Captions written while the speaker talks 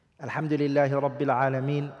الحمد لله رب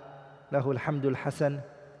العالمين له الحمد الحسن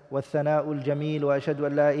والثناء الجميل وأشهد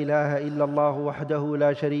أن لا إله إلا الله وحده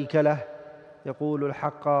لا شريك له يقول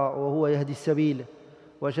الحق وهو يهدي السبيل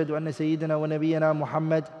وأشهد أن سيدنا ونبينا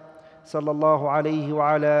محمد صلى الله عليه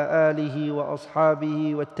وعلى آله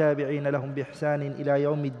وأصحابه والتابعين لهم بإحسان إلى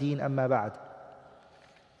يوم الدين أما بعد.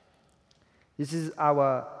 This is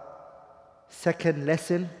our second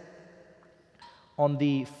lesson on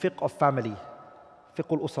the fiqh of family,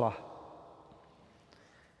 fiqh al-usrah.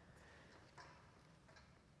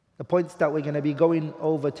 The points that we're going to be going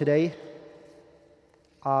over today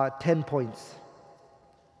are 10 points.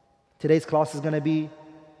 Today's class is going to be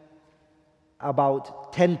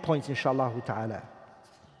about 10 points inshallah ta'ala.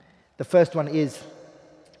 The first one is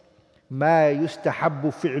ما يستحب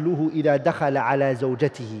فعله إذا دخل على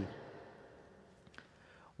زوجته.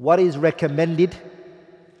 What is recommended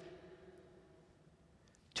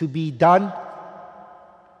to be done?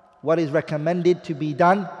 What is recommended to be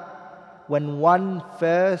done when one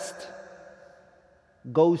first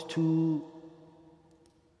goes to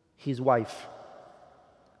his wife?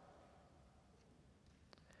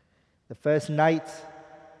 The first night,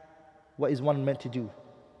 what is one meant to do?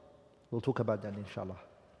 We'll talk about that inshallah.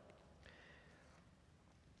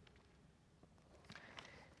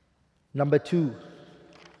 Number 2,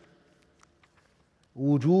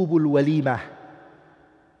 وجوب الوليمة,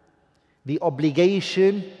 the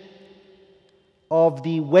obligation of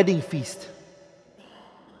the wedding feast.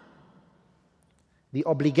 The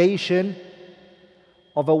obligation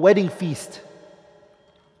of a wedding feast.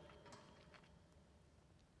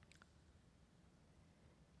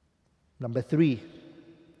 Number 3,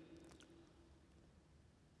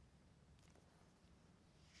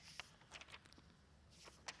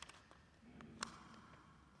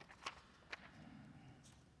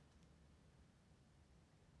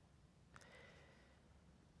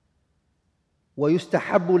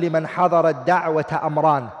 ويستحب لمن حضر الدعوة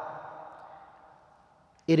أمران.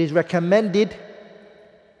 It is recommended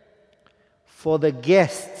for the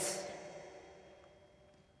guests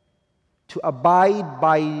to abide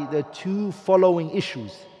by the two following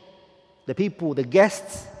issues. The people, the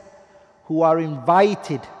guests who are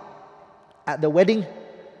invited at the wedding,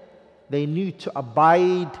 they need to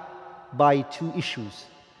abide by two issues.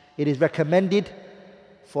 It is recommended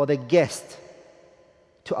for the guest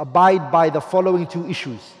to abide by the following two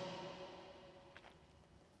issues.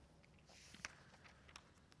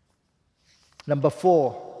 Number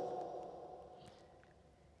 4,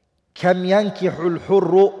 كم ينكح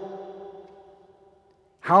الحر.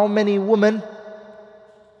 How many women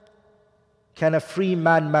can a free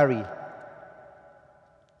man marry?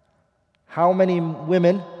 How many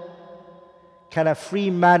women can a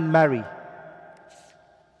free man marry?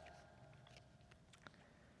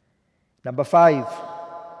 Number 5,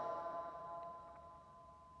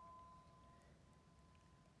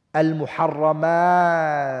 المحرمات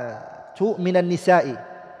من النساء.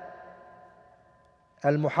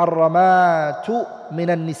 المحرمات من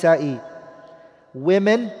النساء.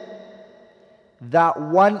 Women that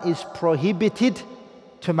one is prohibited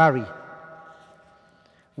to marry.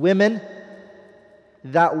 Women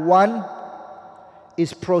that one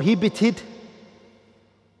is prohibited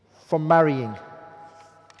from marrying.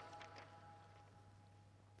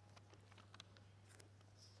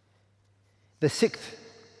 The 6th,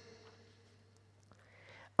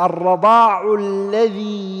 الرضاع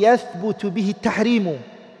الذي يثبت به التحريم.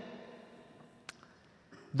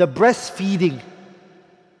 The breastfeeding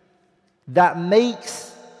that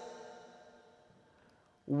makes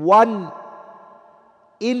one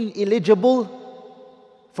ineligible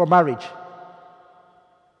for marriage.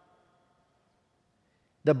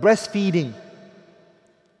 The breastfeeding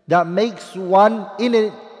that makes one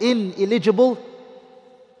ineligible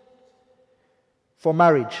for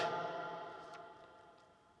marriage.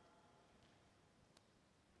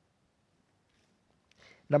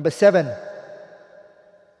 Number 7,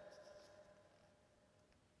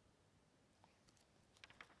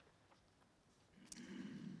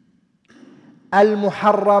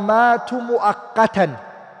 المحرمات مؤقتا.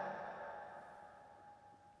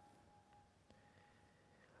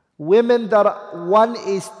 Women that one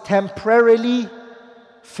is temporarily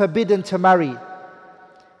forbidden to marry.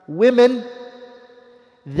 Women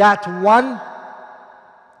that one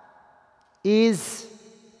is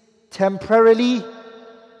temporarily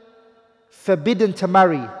forbidden to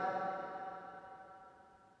marry.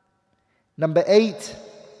 Number 8,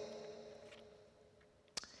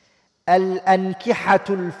 الأنكحة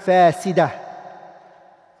الفاسدة.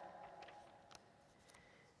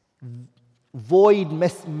 Void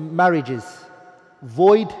marriages.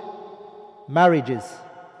 Void marriages.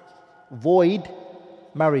 void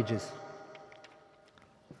marriages.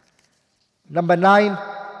 Number 9,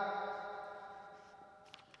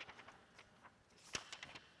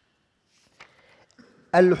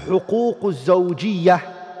 al-huquq al-zawjiyyah,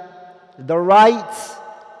 the rights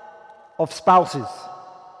of spouses.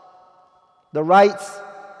 The rights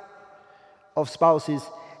of spouses.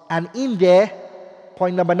 And in there,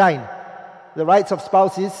 point number 9, the rights of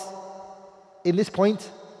spouses, in this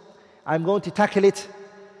point, I'm going to tackle it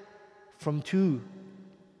from 2.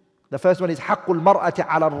 The first one is haqqul mar'ati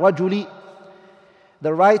ala al-rajuli,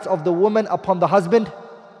 the rights of the woman upon the husband.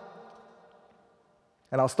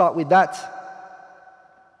 And I'll start with that.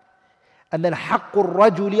 And then haqqul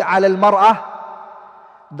rajuli ala al-mar'ah,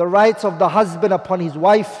 the rights of the husband upon his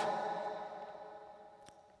wife.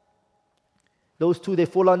 Those 2, they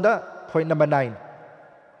fall under point number 9.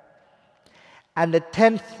 And the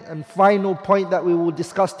 10th and final point that we will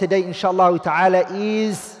discuss today, inshallah ta'ala,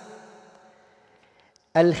 is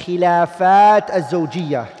al-khilafat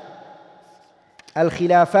al-zawjiyyah.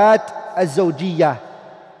 Al-khilafat al-zawjiyyah,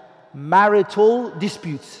 marital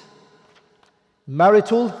disputes.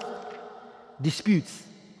 Marital disputes.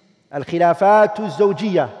 Al-khilafat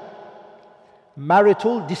al-zawjiyyah,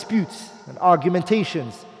 marital disputes and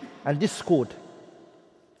argumentations and discord.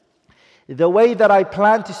 The way that I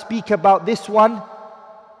plan to speak about this one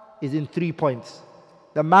is in 3 points.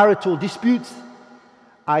 The marital disputes,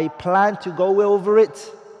 I plan to go over it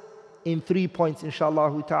in 3 points,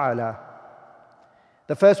 inshallah ta'ala.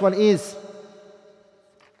 The first one is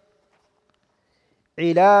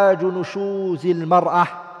علاج نشوز المرأة,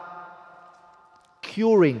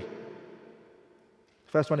 curing.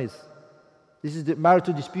 First one is, this is the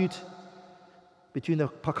marital dispute between the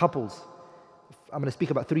couples. I'm going to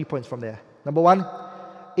speak about 3 points from there. Number 1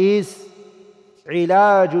 is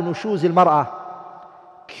علاج نشوز المرأة,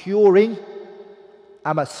 curing,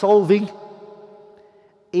 solving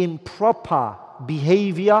improper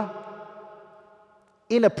behavior,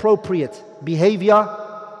 inappropriate behavior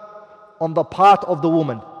on the part of the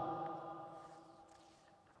woman.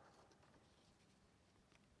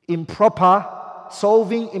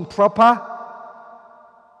 Solving improper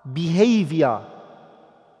behavior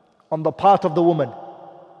on the part of the woman.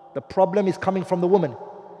 The problem is coming from the woman.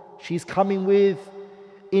 She's coming with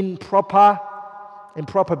improper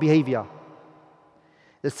behavior.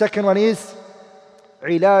 The second one is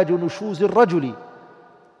علاج نشوز الرجل,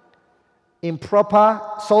 improper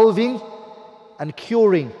solving and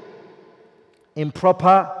curing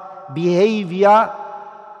improper behavior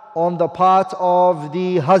on the part of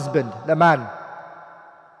the husband, the man.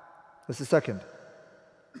 That's the second.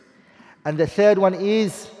 And the third one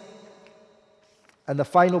is, and the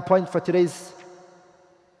final point for today's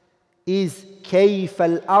is كيف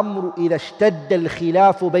الأمر إذا اشتد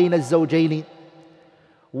الخلاف بين الزوجين.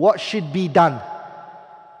 What should be done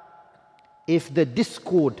if the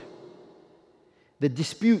discord, the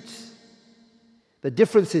disputes, the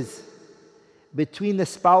differences between the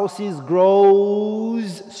spouses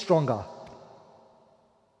grows stronger?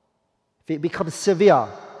 If it becomes severe,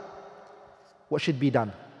 what should be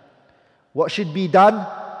done? What should be done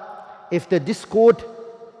if the discord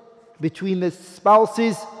between the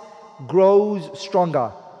spouses grows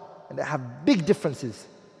stronger and they have big differences?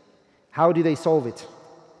 How do they solve it?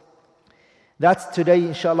 That's today,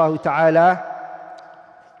 inshallah ta'ala,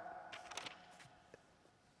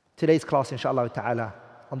 today's class, inshallah ta'ala,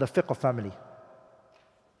 on the fiqh of family.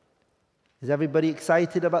 Is everybody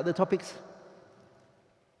excited about the topics?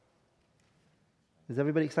 Is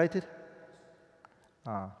everybody excited?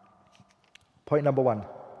 Point number 1.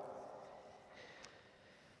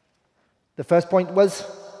 The first point was,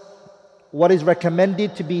 what is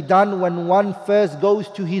recommended to be done when one first goes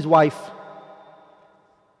to his wife?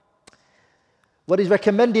 What is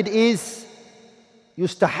recommended is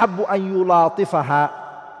يُسْتَحَبُّ أَن يُلَاطِفَهَا.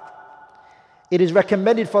 It is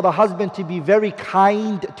recommended for the husband to be very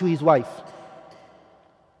kind to his wife.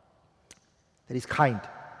 That is kind,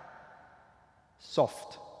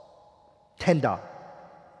 soft, tender.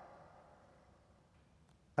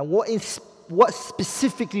 And what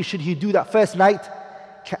specifically should he do that first night?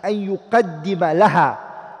 كَأَن يُقَدِّمَ لَهَا.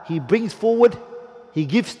 He brings forward, he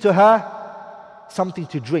gives to her something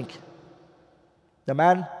to drink. The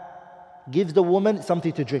man gives the woman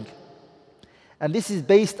something to drink. And this is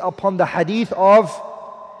based upon the hadith of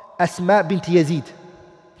Asma bint Yazid.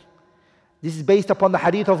 This is based upon the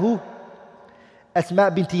hadith of who?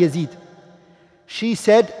 Asma bint Yazid. She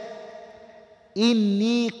said,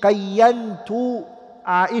 إِنِّي قَيَّنْتُ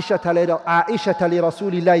عائشة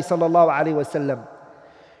لرسول الله صلى الله عليه وسلم.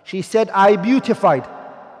 She said, I beautified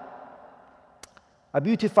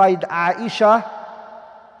Aisha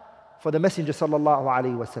for the Messenger sallallahu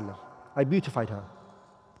alaihi wasallam. I beautified her.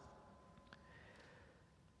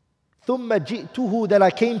 ثُمَّ جِئْتُهُ, then I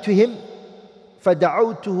came to him.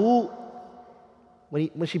 فَدَعَوْتُهُ,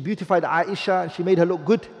 when she beautified Aisha and she made her look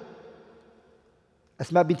good,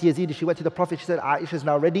 Asma bint Yazid, she went to the Prophet, she said, Aisha is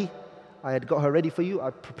now ready. I had got her ready for you. I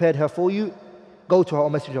prepared her for you. Go to her, O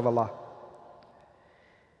Messenger of Allah.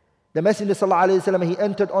 The Messenger sallallahu alaihi wasallam, he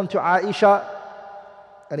entered onto Aisha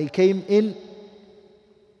and he came in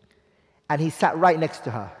and he sat right next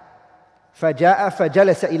to her. فَجَاءَ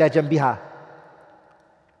فَجَلَسَ إِلَى جَنْبِهَا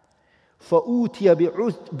فَأُوتِيَ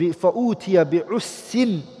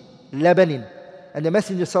بِعُسٍّ لَبَنٍ. And the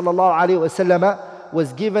Messenger sallallahu alaihi wasallam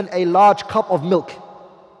was given a large cup of milk.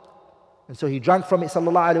 And so he drank from it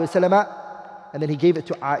sallallahu alaihi wasallam, and then he gave it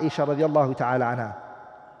to Aisha radiallahu ta'ala anha.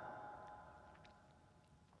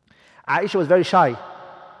 Aisha was very shy.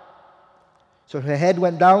 So her head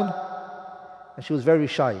went down and she was very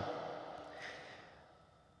shy.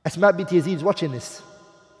 Asma bint Yazid is watching this.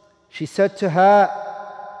 She said to her,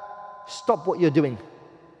 stop what you're doing.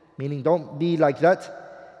 Meaning, don't be like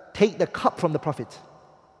that. Take the cup from the Prophet.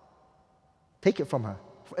 Take it from her.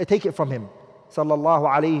 Take it from him. Sallallahu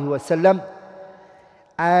alayhi wasallam.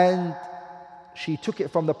 And she took it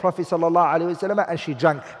from the Prophet sallallahu alayhi wasallam and she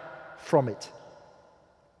drank from it.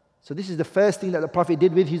 So this is the first thing that the Prophet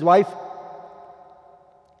did with his wife,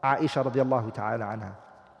 Aisha radiallahu ta'ala anha.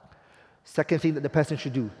 Second thing that the person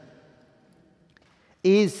should do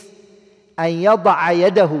is أن يضع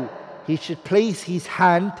يده. He should place his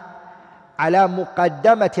hand على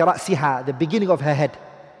مقدمة رأسها, the beginning of her head,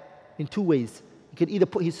 in two ways. He can either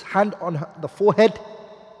put his hand on the forehead,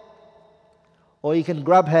 or he can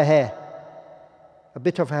grab her hair, a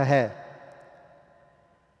bit of her hair.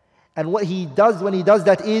 And what he does when he does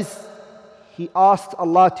that is, he asks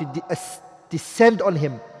Allah to descend on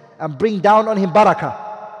him and bring down on him barakah.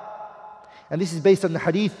 And this is based on the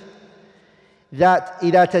hadith that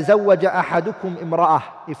إِذَا تَزَوَّجَ أَحَدُكُمْ إِمْرَأَةً,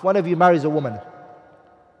 if one of you marries a woman,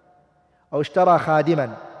 أو اشترى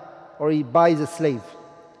خادما, or he buys a slave,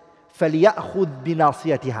 فَلْيَأْخُذْ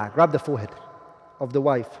بِنَاصِيَتِهَا, grab the forehead of the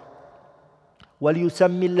wife,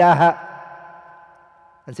 وَلْيُسَمِّ اللَّهَ,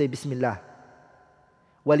 and say Bismillah,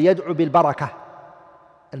 وَلْيَدْعُ بِالْبَرَكَةِ,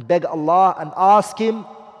 and beg Allah and ask Him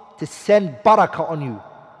to send barakah on you.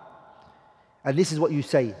 And this is what you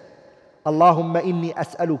say: Allahumma inni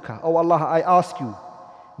as'aluka, oh Allah, I ask you,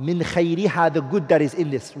 min khayriha, the good that is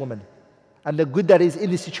in this woman and the good that is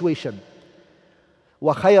in this situation,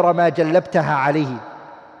 wa khayra ma jallabtaha alayhi,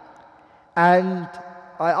 and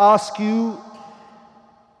I ask you,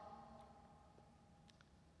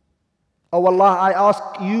 oh Allah, I ask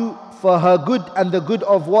you for her good and the good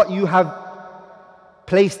of what you have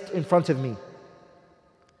placed in front of me.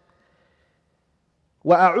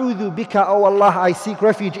 وَأَعُوذُ بِكَ, O Allah, I seek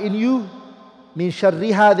refuge in you, min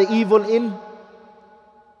sharriha, the evil in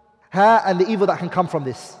her and the evil that can come from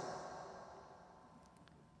this.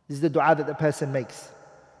 This is the dua that the person makes.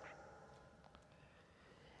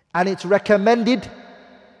 And it's recommended,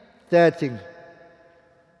 third thing,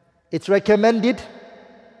 it's recommended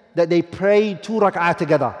that they pray 2 rak'ah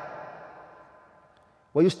together.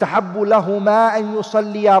 وَيُسْتَحَبُّ لَهُمَا أَن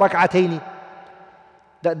يُصَلِّيَا رَكْعَتَيْنِ,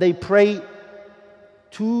 that they pray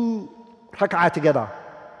 2 rak'ah together.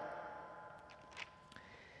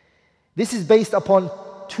 This is based upon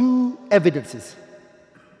 2 evidences.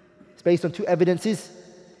 It's based on 2 evidences.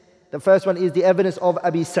 The first one is the evidence of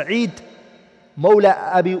Abi Sa'id,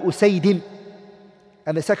 Mawla Abi Usaydin,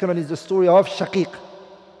 and the second one is the story of Shaqiq.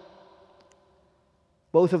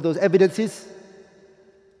 Both of those evidences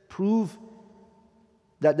prove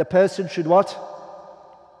that the person should what?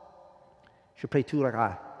 Should pray 2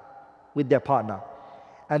 rak'ah with their partner.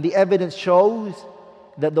 And the evidence shows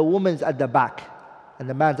that the woman's at the back and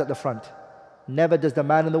the man's at the front. Never does the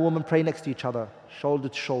man and the woman pray next to each other, shoulder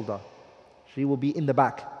to shoulder. She will be in the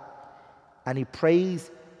back. And he prays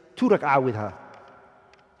 2 rak'ah with her.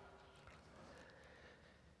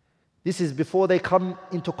 This is before they come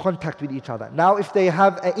into contact with each other. Now, if they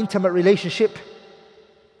have an intimate relationship,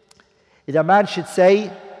 the man should say,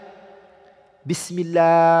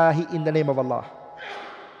 Bismillah, in the name of Allah.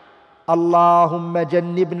 Allahumma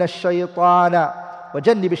jannibna ash-shaytana wa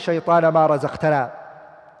jannib ash-shaytana ma razaqtana.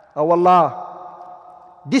 Oh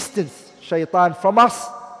Allah, distance shaitan from us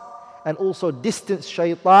and also distance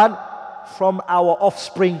shaitan from our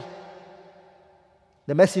offspring.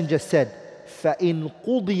 The Messenger said, فَإِن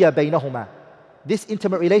قُضِيَ بَيْنَهُمَا, this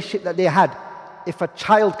intimate relationship that they had, if a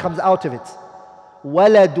child comes out of it,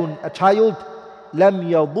 waladun, a child, lam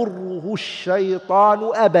yadurruhu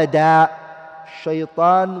ash-shaytanu abada,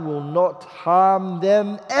 shaitan will not harm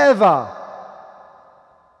them ever.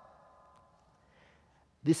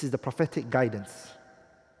 This is the prophetic guidance.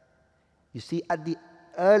 You see, at the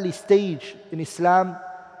early stage in Islam,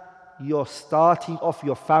 you're starting off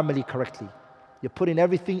your family correctly. You're putting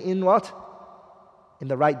everything in what? In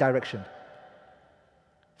the right direction.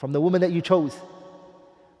 From the woman that you chose,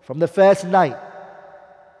 from the first night.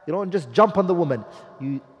 You don't just jump on the woman.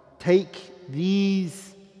 You take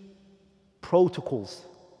these protocols.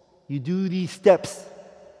 You do these steps.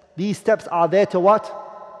 These steps are there to what?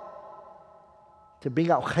 To bring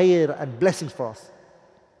out khair and blessings for us.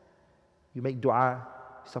 You make dua,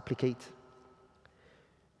 supplicate.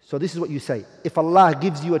 So this is what you say. If Allah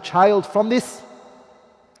gives you a child from this,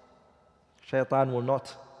 shaitan will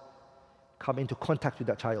not come into contact with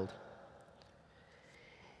that child.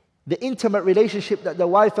 The intimate relationship that the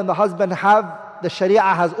wife and the husband have, the Sharia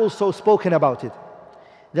has also spoken about it.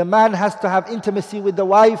 The man has to have intimacy with the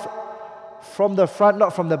wife from the front,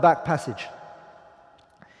 not from the back passage.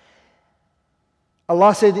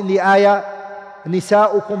 Allah said in the ayah,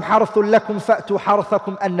 نِسَاؤُكُمْ حَرْثٌ لَكُمْ فَأْتُوا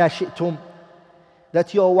حَرْثَكُمْ أَنَّا شِئْتُمْ,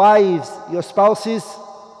 that your wives, your spouses,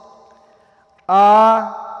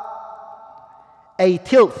 are a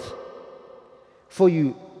tilth for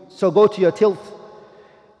you. So go to your tilth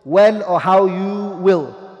when or how you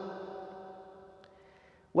will.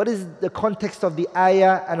 What is the context of the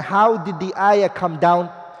ayah and how did the ayah come down?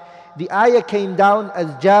 The ayah came down as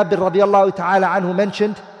Jabir radiallahu ta'ala anhu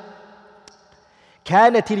mentioned,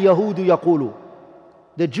 كانت اليهود يقولوا,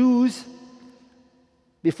 the Jews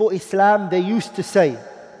before Islam, they used to say,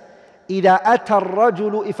 إذا أتى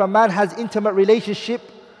الرجل, if a man has intimate relationship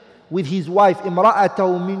with his wife,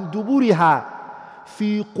 امرأته من دبرها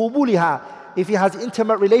في قبولها, if he has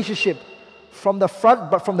intimate relationship from the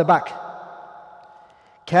front but from the back,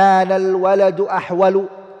 كان الولد أحول,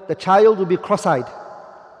 the child will be cross-eyed.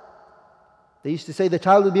 They used to say the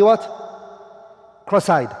child will be what?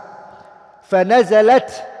 Cross-eyed.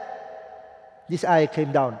 فنزلت, this ayah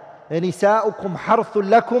came down, نساؤكم حرث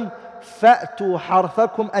لكم فأتوا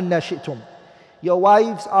حرثكم أن شئتم, your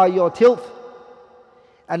wives are your tilth.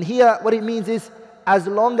 And here what it means is, as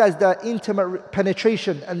long as the intimate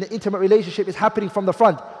penetration and the intimate relationship is happening from the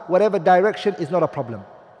front, whatever direction is not a problem.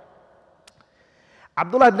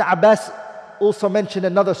 Abdullah ibn Abbas also mentioned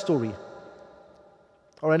another story,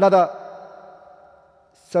 or another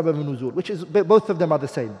sabab nuzul, which is, both of them are the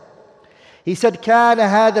same. He said, كان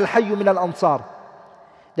هذا الحي من الأنصار,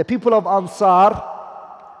 the people of Ansar,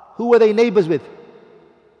 who were they neighbors with?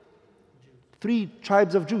 3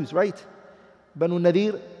 tribes of Jews, right? Banu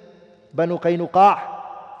Nadir, Banu Qaynuqa',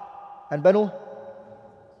 and Banu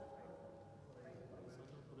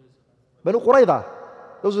Qurayza.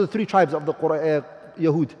 Those are the 3 tribes of the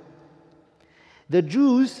Yahud. The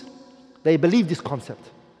Jews, they believe this concept,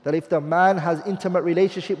 that if the man has intimate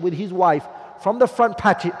relationship with his wife from the front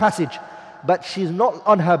passage, but she's not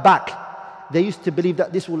on her back, they used to believe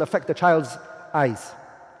that this will affect the child's eyes.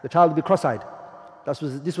 The child will be cross-eyed.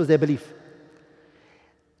 This was their belief.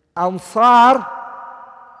 Ansar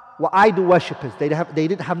were idol worshippers. They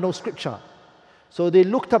didn't have no scripture. So they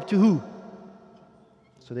looked up to who?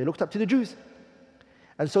 So they looked up to the Jews.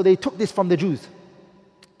 And so they took this from the Jews.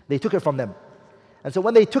 They took it from them. And so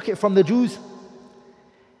when they took it from the Jews,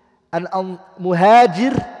 an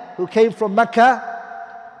muhajir who came from Mecca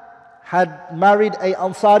had married an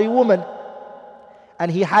Ansari woman,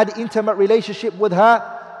 and he had intimate relationship with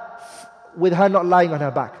her not lying on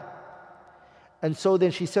her back. And so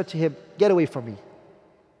then she said to him, get away from me.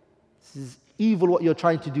 This is evil what you're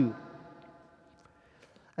trying to do.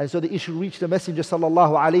 And so the issue reached the Messenger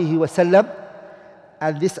sallallahu alayhi wasallam,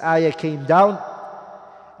 and this ayah came down,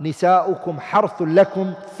 نِسَاؤُكُمْ حَرْثٌ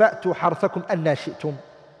لَكُمْ فَأْتُوا حَرْثَكُمْ أَنَّا شِئْتُمْ.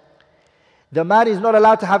 The man is not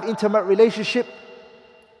allowed to have intimate relationship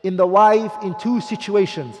in the wife in 2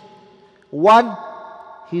 situations. 1,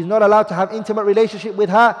 he's not allowed to have intimate relationship with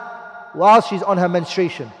her while she's on her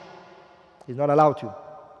menstruation. He's not allowed to.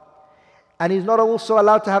 And he's not also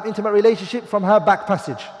allowed to have intimate relationship from her back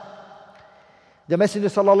passage. The Messenger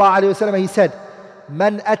sallallahu alaihi wasallam, he said,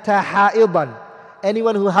 "Man ata ha'idan,"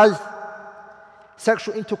 anyone who has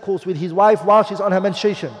sexual intercourse with his wife while she's on her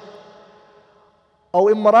menstruation, or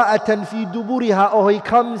imra'atan fi duburiha, or he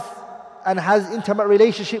comes and has intimate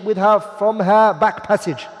relationship with her from her back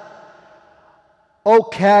passage, or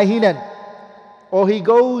kahinan, or he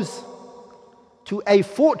goes to a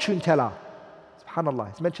fortune teller. Subhanallah,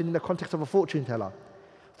 it's mentioned in the context of a fortune teller.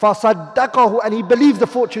 فَصَدَّقَهُ, and he believes the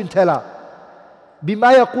fortune teller.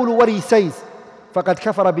 بِمَا يَقُولُ, what he says. فَقَدْ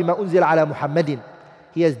كَفَرَ بِمَا أُنزِلَ عَلَى مُحَمَّدٍ,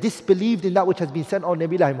 he has disbelieved in that which has been sent on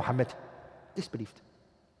Nabiullah Muhammad. Disbelieved.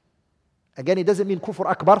 Again, it doesn't mean kufr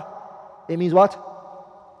akbar. It means what?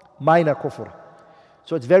 Minor kufr.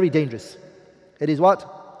 So it's very dangerous. It is what?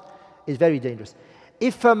 It's very dangerous.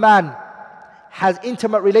 If a man has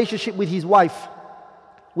intimate relationship with his wife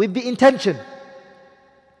with the intention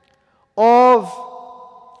of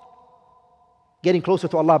getting closer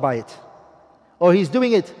to Allah by it, or he's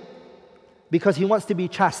doing it because he wants to be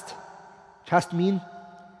chaste. Chaste means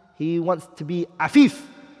he wants to be afif.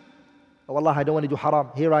 Oh Allah, I don't want to do haram.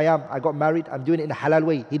 Here I am, I got married, I'm doing it in a halal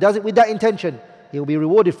way. He does it with that intention. He will be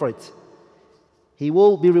rewarded for it. He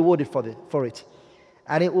will be rewarded for it.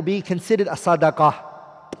 And it will be considered a sadaqah.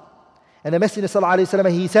 And the Messenger sallallahu alayhi wa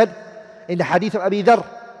sallam, he said in the hadith of Abi Dharr,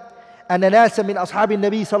 أن ناسا من أصحاب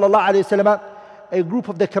النبي صلى الله عليه وسلم, a group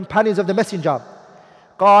of the companions of the Messenger,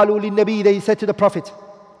 قالوا للنبي, they said to the Prophet,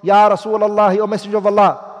 يا رسول الله, O Messenger of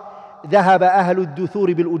Allah, ذهب أهل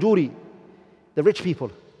الدثور بالأجور. The rich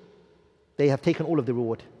people, they have taken all of the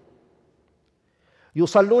reward.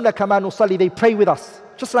 يصلون كما نصلي, they pray with us.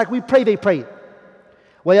 Just like we pray, they pray.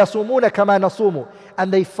 ويصومون كما نصوم,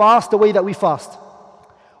 and they fast the way that we fast.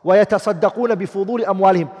 ويتصدقون بفضول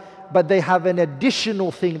أموالهم, but they have an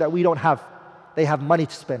additional thing that we don't have. They have money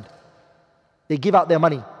to spend. They give out their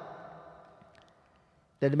money.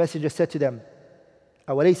 Then the Messenger said to them,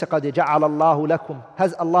 أَوَلَيْسَ قَدْ جَعَلَ اللَّهُ لَكُمْ,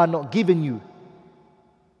 has Allah not given you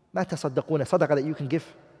مَا تَصَدَّقُونَ, sadaqah that you can give?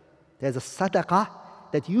 There's a sadaqah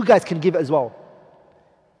that you guys can give as well.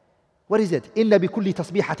 What is it? إِنَّ بِكُلِّ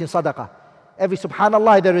تَصْبِيحَةٍ صَدَقَةٍ. Every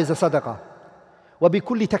subhanallah there is a sadaqah.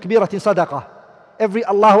 وَبِكُلِّ تَكْبِيرَةٍ صَدَقَةٍ. Every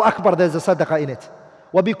Allahu Akbar there's a sadaqah in it.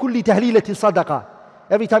 وَبِكُلِّ تَهْلِيلَةٍ صَدَقَةٍ.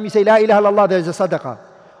 Every time you say La ilaha illallah there is a sadaqah.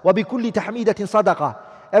 وَبِكُلِّ تَحْمِيدَةٍ صَدَقَةٍ.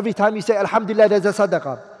 Every time you say Alhamdulillah there's a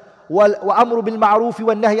sadaqah. وَأَمْرُ بِالْمَعْرُوفِ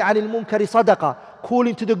وَالنَّهْيِ عَنِ الْمُنْكَرِ صَدَقَةٍ.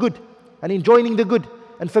 Calling to the good and enjoining the good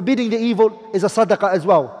and forbidding the evil is a sadaqah as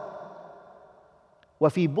well.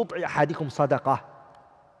 وَفِي بُضْعِ أَحَدِكُمْ صَدَقَةٍ.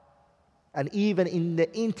 And even in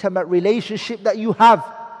the intimate relationship that you have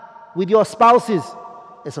with your spouses,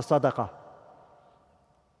 it's a sadaqah.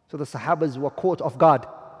 So the Sahabas were caught off guard.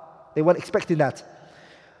 They weren't expecting that.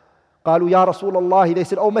 قالوا يا رسول الله, they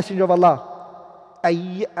said, O Messenger of Allah,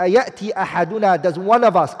 أيأتي أحدنا, does one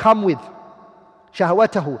of us come with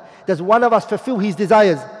شهوته, does one of us fulfill his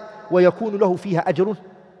desires, ويكون له فيها أجر,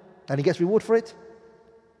 and he gets reward for it?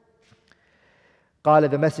 قال,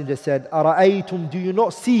 the Messenger said, أرأيتم, do you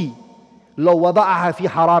not see, لو وضعها في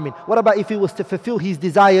حرام, what about if he was to fulfill his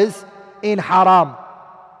desires in haram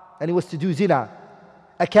and he was to do zina?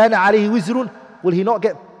 أكان عليه وزر, will he not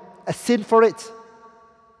get a sin for it?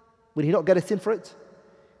 Will he not get a sin for it?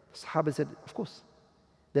 The Sahaba said, of course.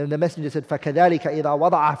 Then the Messenger said, فَكَذَلِكَ إِذَا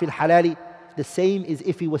وَضَعَهَا فِي الْحَلَالِ. The same is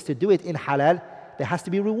if he was to do it in halal, there has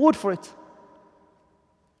to be reward for it.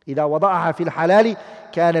 إِذَا وَضَعَهَا فِي الْحَلَالِ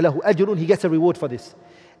كَانَ لَهُ أَجْرٌ. He gets a reward for this.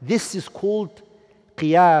 This is called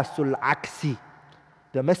قِيَاسُ الْعَكْسِ.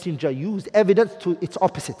 The Messenger used evidence to its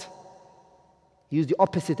opposite. He used the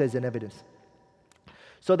opposite as an evidence.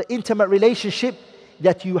 So the intimate relationship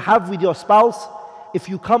that you have with your spouse, if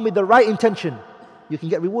you come with the right intention, you can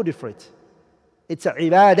get rewarded for it. It's a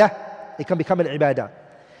ibadah, it can become an ibadah.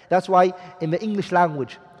 That's why in the English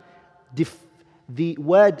language, the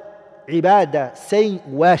word ibadah, saying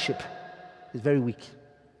worship, is very weak.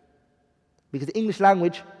 Because the English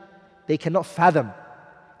language, they cannot fathom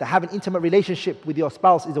that having an intimate relationship with your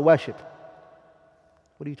spouse is a worship.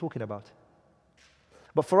 What are you talking about?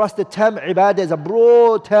 But for us, the term ibadah is a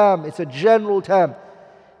broad term, it's a general term.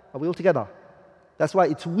 Are we all together? That's why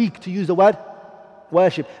it's weak to use the word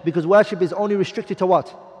worship, because worship is only restricted to what?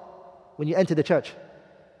 When you enter the church,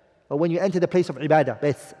 or when you enter the place of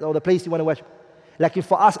ibadah, or the place you want to worship. Like if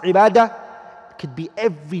for us, ibadah could be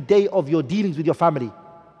every day of your dealings with your family.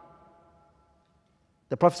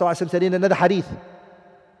 The Prophet ﷺ said in another hadith,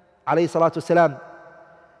 alayhi salatu wasalam,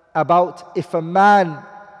 about if a man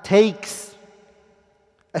takes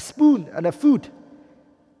a spoon and a food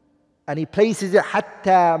and he places it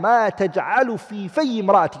حَتَّى مَا تَجْعَلُ فِي فَيِّ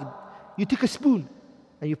امْرَأَتِكَ. You take a spoon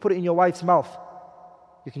and you put it in your wife's mouth,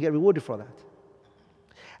 you can get rewarded for that.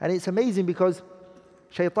 And it's amazing because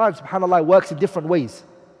shaitan, subhanAllah, works in different ways.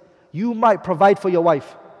 You might provide for your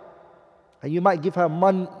wife and you might give her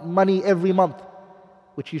money every month,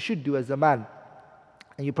 which you should do as a man,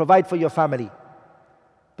 and you provide for your family,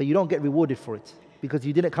 but you don't get rewarded for it because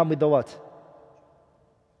you didn't come with the what?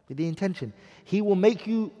 With the intention. He will make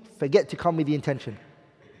you forget to come with the intention.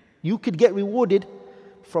 You could get rewarded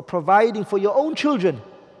for providing for your own children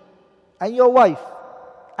and your wife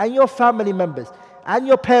and your family members and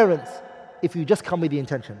your parents if you just come with the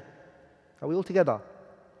intention. Are we all together?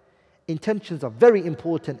 Intentions are very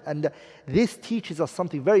important, and this teaches us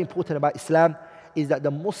something very important about Islam, is that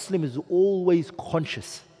the Muslim is always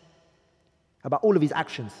conscious about all of his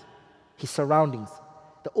actions, his surroundings,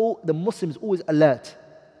 The Muslim is always alert.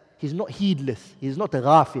 He's not heedless. He's not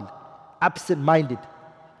ghafil, absent-minded.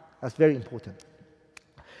 That's very important.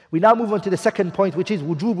 We now move on to the second point, which is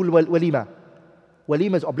wujubul walima.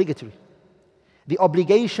 Walima is obligatory. The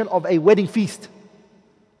obligation of a wedding feast.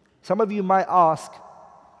 Some of you might ask,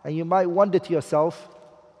 and you might wonder to yourself,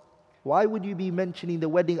 why would you be mentioning the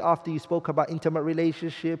wedding after you spoke about intimate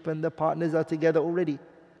relationship and the partners are together already?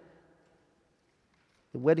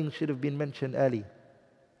 The wedding should have been mentioned early.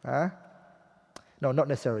 Huh? No, not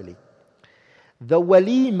necessarily. The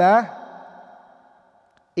walima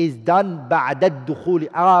is done بعد الدخول,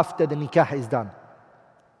 after the nikah is done.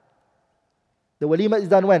 The walima is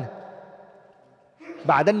done when?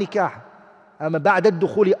 بعد النكاح. بعد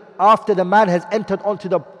الدخول, after the man has entered onto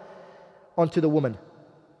the woman.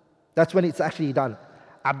 That's when it's actually done.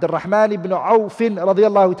 عبد الرحمن ibn Auf رضي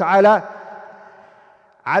الله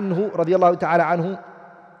تعالى عنه,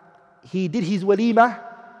 he did his walima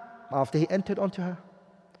after he entered onto her,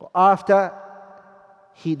 or after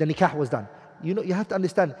the nikah was done. You have to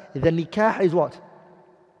understand, the nikah is what?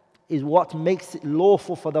 Is what makes it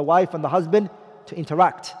lawful for the wife and the husband to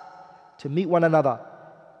interact, to meet one another,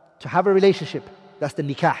 to have a relationship. That's the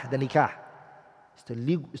nikah. The nikah.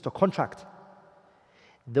 It's the contract.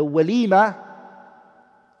 The walima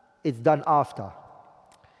is done after.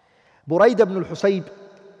 Burayd ibn al-Husayb,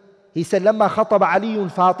 he said, لما خطب علي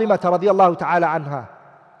فاطمة رضي الله تعالى عنها.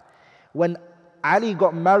 When Ali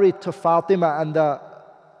got married to Fatima and the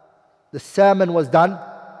sermon was done,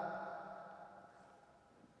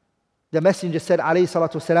 the messenger said, عليه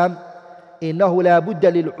الصلاة والسلام, إنه لا بد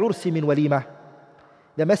للعرس من وليمة.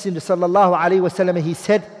 The messenger sallallahu alaihi wasallam, he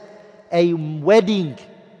said, a wedding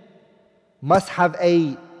must have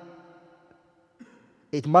a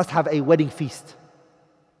wedding feast.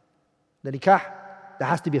 The nikah, there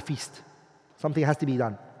has to be a feast. Something has to be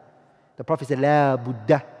done. The Prophet said, لا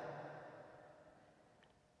بد.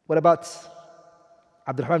 What about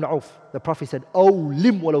Abdurrahman ibn Auf? The Prophet said,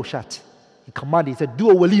 أولم ولو شات. He commanded, he said, do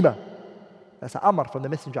a walima. That's an amr from the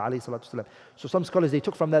messenger alayhi salatu wasalam. So some scholars, they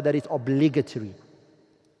took from that it's obligatory.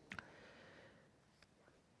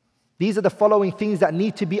 These are the following things that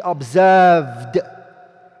need to be observed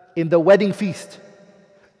in the wedding feast.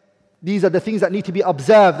 These are the things that need to be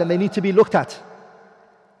observed and they need to be looked at.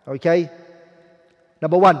 Okay?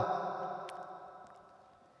 Number one,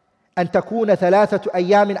 أن تكون ثلاثة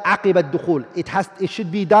أيام عقب الدخول. It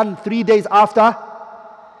should be done 3 days after.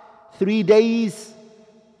 3 days.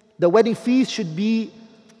 The wedding feast should be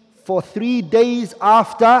for 3 days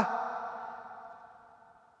after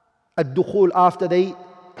الدخول, after the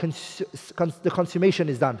consummation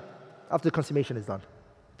is done. After the consummation is done.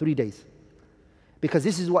 3 days. Because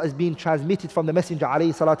this is what is being transmitted from the Messenger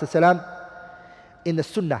alayhi salatu wasalam in the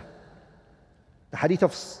Sunnah. The hadith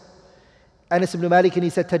of Anas ibn Malik, and he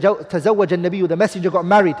said, تزوج النبي, the Messenger got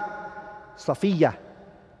married. Safiya.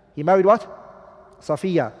 He married what?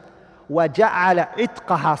 Safiya. وَجَعَلَ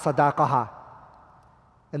عِتْقَهَا صَدَاقَهَا.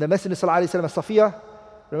 And the Messenger sallallahu alayhi wa sallam, Safiya,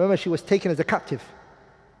 remember she was taken as a captive.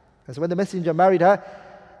 And so when the Messenger married her,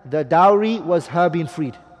 the dowry was her being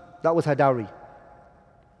freed. That was her dowry.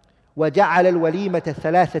 وَجَعَلَ الْوَلِيمَةَ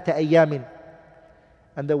ثَلَاثَةَ أَيَّامٍ.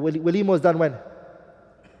 And the walima was done when?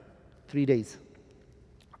 3 days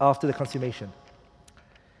after the consummation.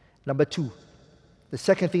 Number two, the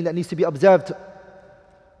second thing that needs to be observed.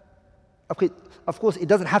 Okay, of course, it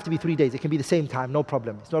doesn't have to be 3 days. It can be the same time, no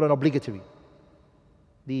problem. It's not an obligatory.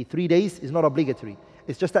 The 3 days is not obligatory.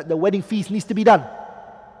 It's just that the wedding feast needs to be done.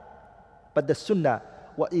 But the sunnah,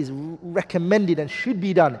 what is recommended and should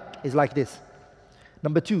be done, is like this.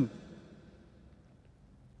 Number two,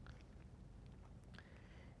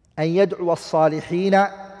 أن يدعو الصالحين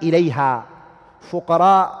إليها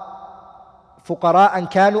فقراء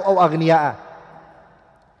كانوا أو أغنياء.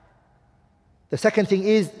 The second thing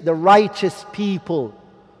is, the righteous people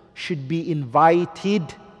should be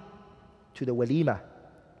invited to the walima,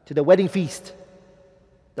 to the wedding feast.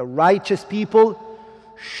 The righteous people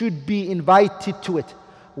should be invited to it.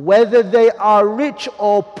 Whether they are rich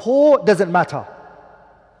or poor doesn't matter.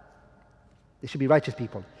 They should be righteous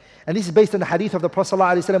people. And this is based on the hadith of the Prophet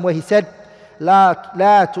ﷺ, where he said, لا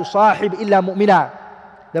تصاحب إلا مؤمنا.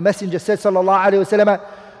 The Messenger said, sallallahu alayhi wa sallam,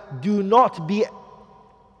 do not be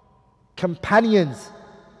companions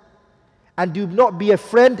and do not be a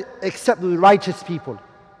friend except with righteous people.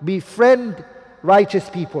 Befriend righteous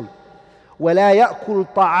people. وَلَا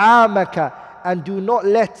يَأْكُلْ طَعَامَكَ. And do not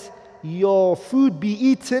let your food be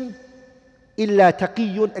eaten إِلَّا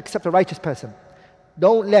تَقِيٌّ, except a righteous person.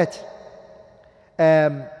 Don't let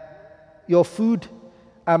your food,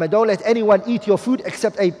 don't let anyone eat your food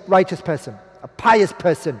except a righteous person, a pious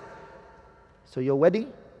person. So your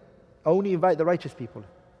wedding, only invite the righteous people.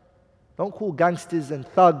 Don't call gangsters and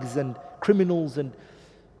thugs and criminals and,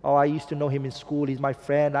 oh, I used to know him in school, he's my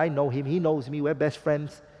friend, I know him, he knows me, we're best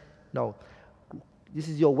friends. No, this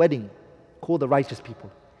is your wedding. Call the righteous people.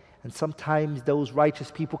 And sometimes those righteous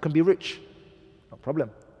people can be rich. No problem.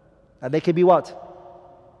 And they can be what?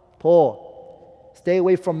 Poor. Stay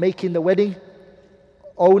away from making the wedding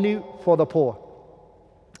only for the poor.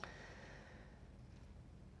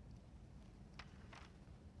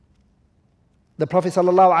 The Prophet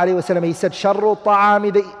ﷺ, he said, "Sharru ta'ami,"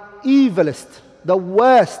 the evilest, the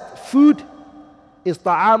worst food is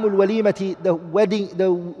ta'amul walimati, the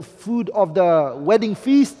food of the wedding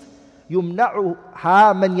feast.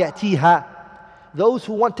 Yumna'uha man ya'tiha. Those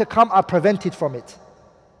who want to come are prevented from it.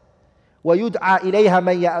 Wa yud'a ilayha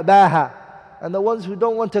man ya'baha. And the ones who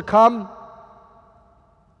don't want to come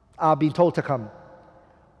are being told to come.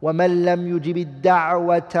 وَمَنْ لَمْ يُجِبِ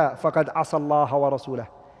الدَّعْوَةَ فَقَدْ عَصَى اللَّهَ وَرَسُولَهُ.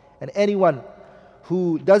 And anyone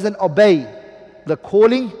who doesn't obey the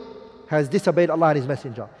calling has disobeyed Allah and His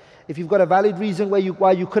Messenger. If you've got a valid reason why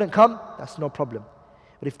you couldn't come, that's no problem.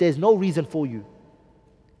 But if there's no reason for you,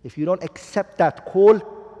 if you don't accept that call,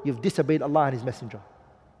 you've disobeyed Allah and His Messenger.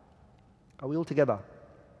 Are we all together?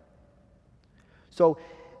 So,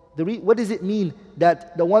 what does it mean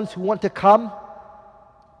that the ones who want to come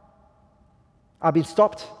are being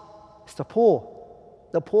stopped? It's the poor.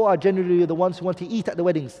 The poor are generally the ones who want to eat at the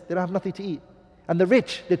weddings. They don't have nothing to eat. And the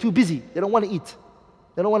rich, they're too busy. They don't want to eat.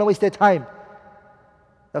 They don't want to waste their time.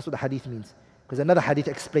 That's what the hadith means. Because another hadith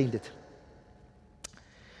explained it.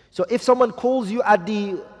 So if someone calls you at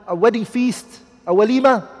a wedding feast, a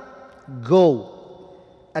walima, go.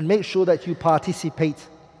 And make sure that you participate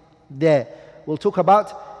there. We'll talk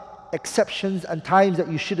about exceptions and times that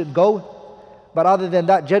you shouldn't go. But other than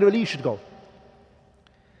that, generally you should go.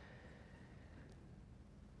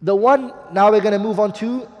 Now we're going to move on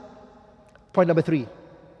to point number 3.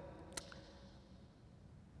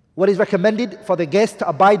 What is recommended for the guest to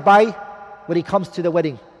abide by when he comes to the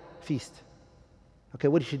wedding feast? Okay,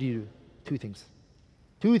 what should you do? 2 things.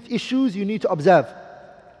 2 issues you need to observe.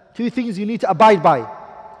 2 things you need to abide by.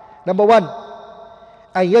 Number 1,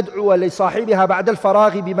 أن يدعو لصاحبها بعد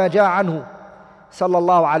الفراغ بما جاء عنه صلى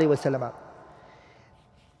الله عليه وسلم.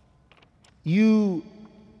 You,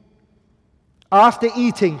 after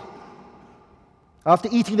eating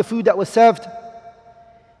the food that was served,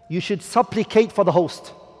 you should supplicate for the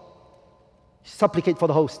host. Supplicate for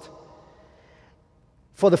the host.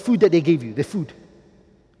 For the food that they gave you, the food.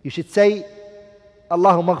 You should say,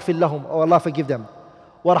 Allahumma ghfir lahum, or Allah forgive them.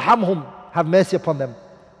 Warhamhum, have mercy upon them.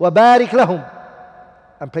 Wabarik lahum,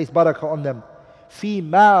 and place barakah on them. Fi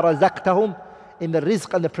ma razaqtahum, in the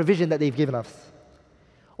rizq and the provision that they've given us.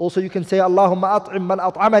 Also you can say, Allahumma at'im man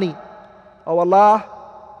at'amani. Oh Allah,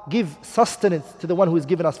 give sustenance to the one who has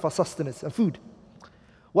given us for sustenance and food.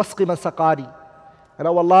 Wasqi man saqari. And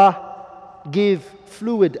oh Allah, give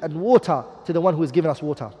fluid and water to the one who has given us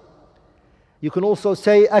water. You can also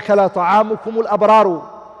say, أكل طعامكم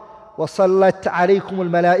الأبرار وصلت عليكم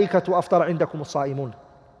الملائكة وأفطر عندكم الصائمون.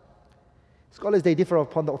 Scholars, they differ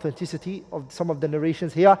upon the authenticity of some of the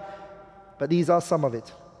narrations here, but these are some of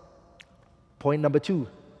it. Point number 2.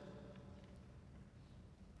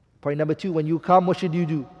 When you come, what should you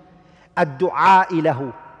do? الدعاء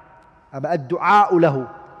له. الدعاء له.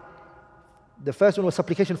 The first one was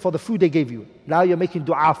supplication for the food they gave you. Now you're making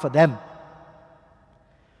dua for them.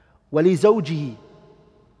 وَلِزَوْجِهِ.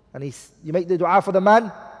 And you make the dua for the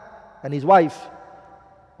man and his wife.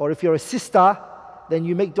 Or if you're a sister, then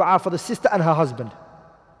you make dua for the sister and her husband.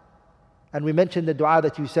 And we mentioned the dua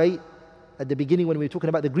that you say at the beginning when we were talking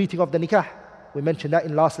about the greeting of the nikah. We mentioned that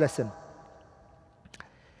in last lesson.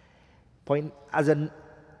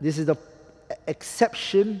 This is the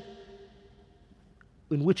exception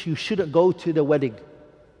in which you shouldn't go to the wedding.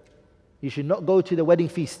 You should not go to the wedding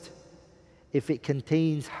feast if it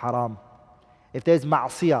contains haram. If there's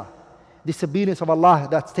ma'asiyah, disobedience of Allah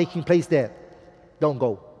that's taking place there, don't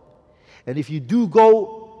go. And if you do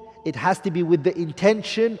go, it has to be with the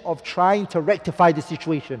intention of trying to rectify the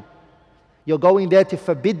situation. You're going there to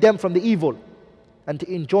forbid them from the evil and to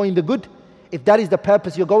enjoying the good. If that is the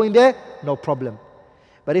purpose you're going there, no problem.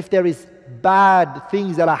 But if there is bad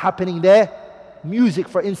things that are happening there, music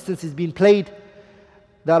for instance is being played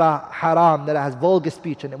that are haram, that has vulgar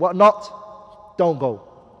speech and whatnot, don't go.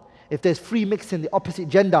 If there's free mixing, the opposite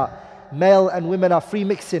gender, male and women are free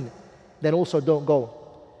mixing, then also don't go.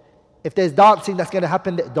 If there's dancing that's going to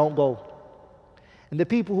happen, don't go. And the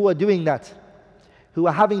people who are doing that, who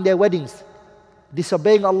are having their weddings,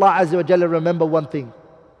 disobeying Allah Azza wa Jalla, remember one thing.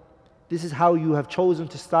 This is how you have chosen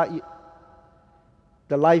to start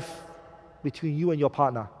the life between you and your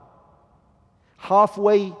partner.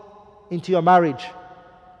 Halfway into your marriage,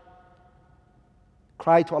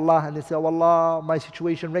 cry to Allah and then say, oh Allah, my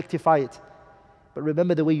situation, rectify it. But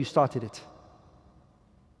remember the way you started it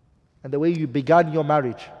and the way you began your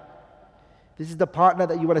marriage. This is the partner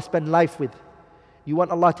that you want to spend life with. You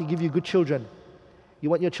want Allah to give you good children. You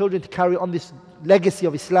want your children to carry on this legacy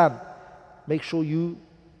of Islam. Make sure you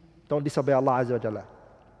don't disobey Allah Azza wa Jalla.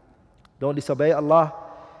 Don't disobey Allah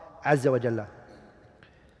Azza wa Jalla.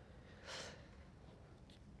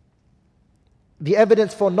 The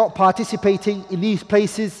evidence for not participating in these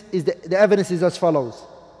places is the evidence is as follows.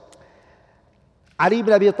 Ali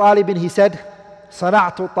ibn Abi Talib, he said,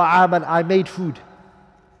 صَنَعْتُ طَعَامًا, I made food.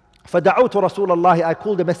 فَدَعُوتُ رَسُولَ اللَّهِ, I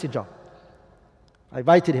called the messenger. I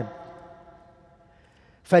invited him.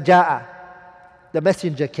 فَجَاءَ, the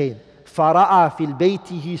messenger came. فَرَأَى فِي الْبَيْتِ,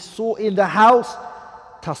 he saw in the house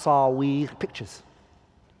tasawir, pictures.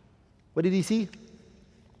 What did he see?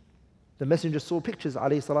 The messenger saw pictures,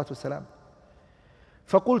 alayhi salatu wasalam.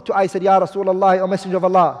 فَقُلْتُ, I said, Ya Rasulullah, O Messenger of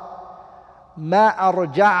Allah, مَا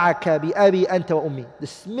أَرْجَعَكَ بِأَبِي أَنْتَ وَأُمِّي.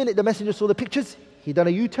 This minute the messenger saw the pictures, he done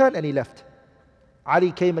a U-turn and he left.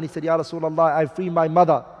 Ali came and he said, Ya Rasulullah, I freed my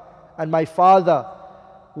mother and my father.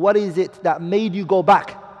 What is it that made you go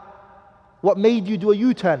back? What made you do a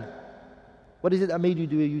U-turn? What is it that made you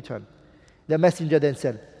do a U-turn? The messenger then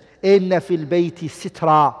said, إِنَّ فِي الْبَيْتِ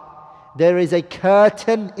سِتْرًا, there is a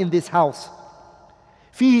curtain in this house.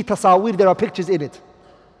 فِيهِ تَصَاوِير, there are pictures in it.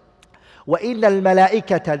 وَإِنَّ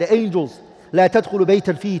الْمَلَائِكَةَ, the angels, لَا تَدْخُلُ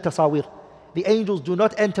بَيْتًا فِيهِ تَصَاوِير, the angels do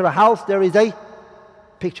not enter a house there is a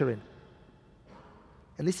picture in.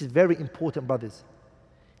 And this is very important, brothers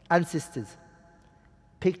and sisters.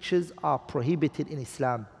 Pictures are prohibited in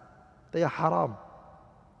Islam. They are haram.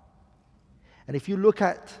 And if you look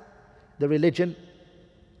at the religion,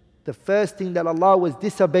 the first thing that Allah was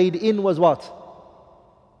disobeyed in was what?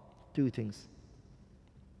 Two things.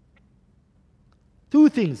 Two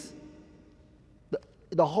things.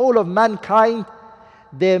 The whole of mankind,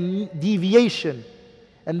 their deviation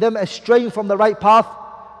and them straying from the right path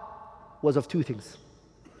was of two things.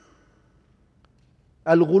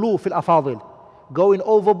 Al-ghulu fil afadil, going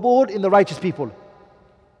overboard in the righteous people.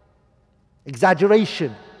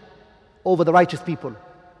 Exaggeration over the righteous people.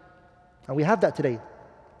 And we have that today.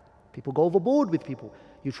 People go overboard with people.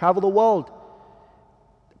 You travel the world,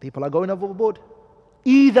 people are going overboard.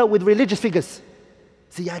 Either with religious figures,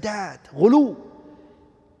 ziyadat, ghulu,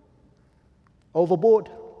 overboard.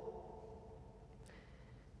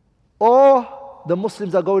 Or the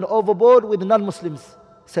Muslims are going overboard with non-Muslims,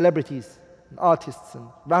 celebrities, and artists, and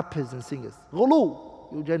rappers and singers.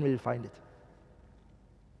 Ghulu, you'll generally find it.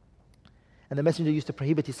 And the Messenger used to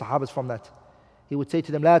prohibit his Sahabas from that. He would say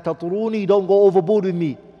to them, لا تطروني, don't go overboard with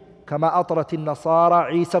me. كما أطرت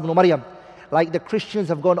النصارى عيسى بن مريم. Like the Christians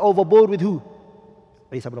have gone overboard with who?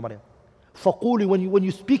 Isa ibn Maryam. فَقُولِ, when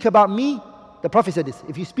you speak about me, the Prophet said this,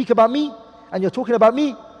 if you speak about me and you're talking about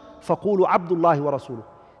me, فَقُولُ عَبْدُ اللَّهِ وَرَسُولُهُ,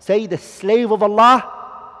 say the slave of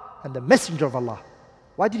Allah and the messenger of Allah.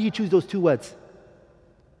 Why did he choose those two words?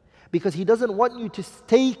 Because he doesn't want you to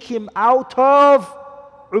take him out of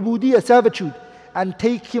ubudiyya, servitude, and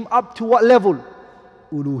take him up to what level?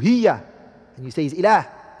 Uluhiyya. And you say he's ilah.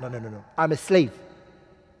 No. I'm a slave.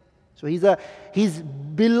 So he's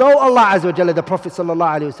below Allah Azza wa Jalla, the Prophet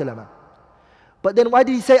sallallahu alaihi wasallam. But then why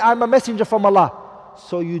did he say I'm a messenger from Allah?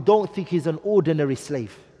 So you don't think he's an ordinary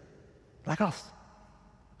slave like us.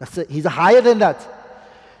 He's higher than that.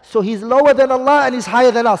 So he's lower than Allah and he's higher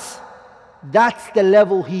than us. That's the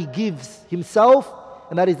level he gives himself,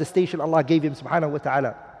 and that is the station Allah gave him subhanahu wa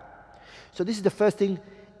ta'ala. So this is the first thing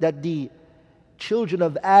that the children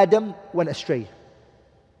of Adam went astray.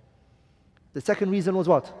 The second reason was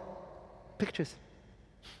what? Pictures.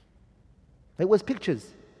 It was pictures.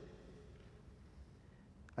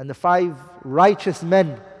 And the 5 righteous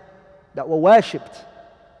men that were worshipped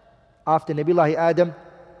after Nabiullah Adam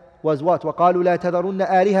was what? وَقَالُوا لَا تَذَرُنَّ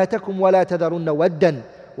آلِهَتَكُمْ وَلَا تَذَرُنَّ وَدًّا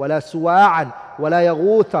وَلَا سُوَاعًا وَلَا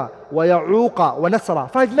يَغُوثَ وَيَعُوقَ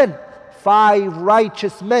وَنَسْرًا. 5 men. 5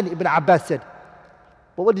 righteous men, Ibn Abbas said.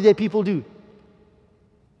 But what did their people do?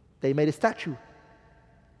 They made a statue.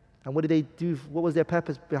 And what did they do? What was their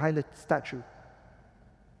purpose behind the statue?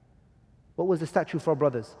 What was the statue for,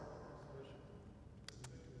 brothers?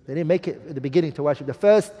 They didn't make it at the beginning to worship. The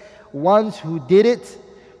first ones who did it,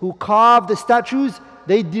 who carved the statues,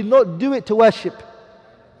 they did not do it to worship.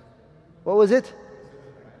 What was it?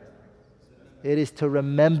 It is to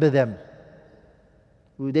remember them.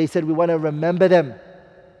 They said, we want to remember them.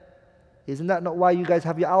 Isn't that not why you guys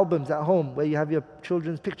have your albums at home, where you have your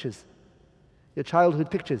children's pictures? Your childhood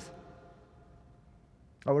pictures.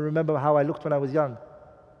 I will remember how I looked when I was young.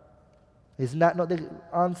 Isn't that not the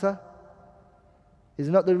answer?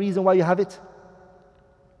 Isn't that the reason why you have it?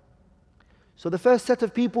 So the first set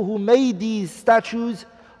of people who made these statues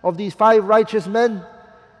of these 5 righteous men,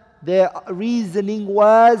 their reasoning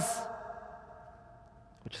was,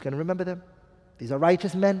 we're just going to remember them. These are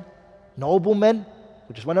righteous men, noble men.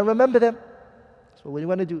 We just want to remember them. That's what we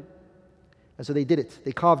want to do. And so they did it.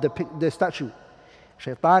 They carved the statue.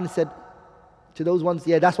 Shaitan said to those ones,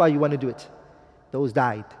 yeah, that's why you want to do it. Those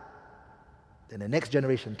died. Then the next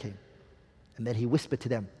generation came. And then he whispered to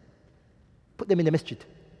them, put them in the masjid.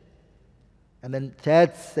 And then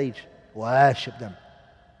third stage, worship them.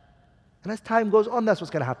 And as time goes on, that's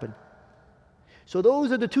what's going to happen. So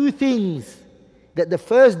those are the 2 things that the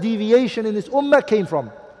first deviation in this ummah came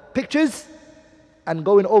from. Pictures and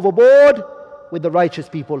going overboard with the righteous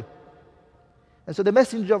people. And so the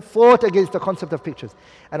messenger fought against the concept of pictures.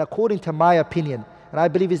 And according to my opinion, and I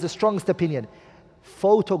believe is the strongest opinion,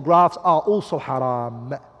 photographs are also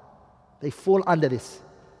haram. They fall under this.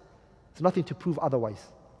 There's nothing to prove otherwise.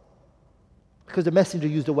 Because the messenger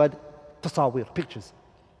used the word tasawir, pictures.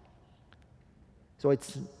 So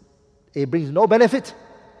it brings no benefit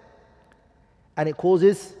and it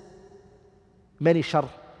causes many shar.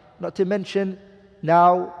 Not to mention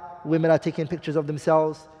now women are taking pictures of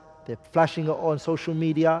themselves, they're flashing it on social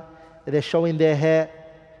media, they're showing their hair.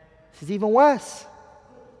 This is even worse.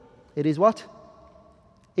 It is what?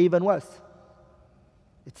 Even worse.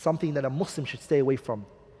 It's something that a Muslim should stay away from.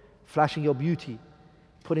 Flashing your beauty,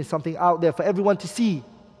 putting something out there for everyone to see.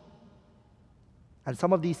 And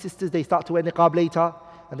some of these sisters, they start to wear niqab later,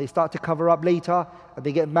 and they start to cover up later, and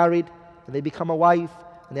they get married, and they become a wife,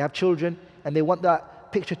 and they have children, and they want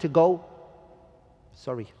that picture to go.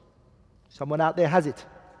 Sorry, someone out there has it.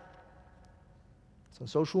 It's on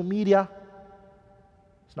social media.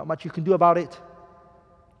 There's not much you can do about it.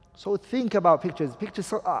 So think about pictures.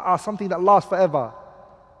 Pictures are something that lasts forever.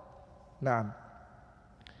 Naam.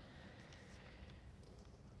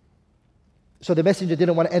 So the messenger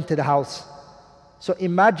didn't want to enter the house. So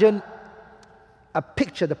imagine a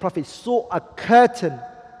picture. The Prophet saw a curtain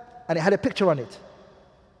and it had a picture on it.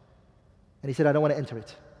 And he said, I don't want to enter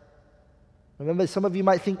it. Remember, some of you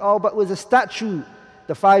might think, oh, but it was a statue.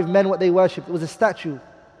 The 5 men, what they worshipped, it was a statue.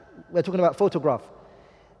 We're talking about photograph.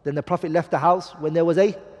 Then the Prophet left the house when there was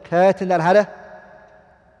a curtain that had a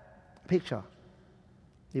picture.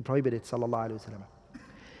 He prohibited, sallallahu alaihi wasallam.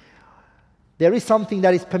 There is something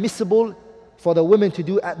that is permissible for the women to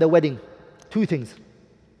do at the wedding. 2 things.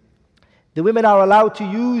 The women are allowed to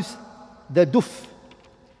use the duf.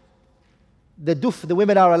 The duf, the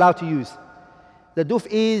women are allowed to use. The duf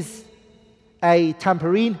is a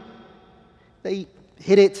tambourine. They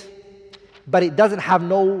hit it, but it doesn't have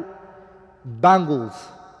no bangles.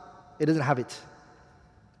 It doesn't have it.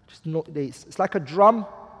 It's like a drum,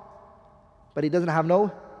 but it doesn't have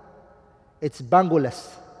no, it's bangleless.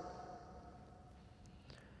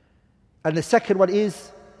 And the second one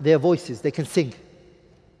is their voices. They can sing.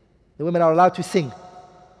 The women are allowed to sing.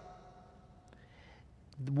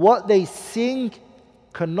 What they sing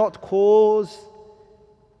cannot cause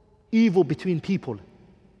evil between people.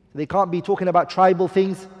 They can't be talking about tribal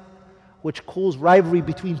things which cause rivalry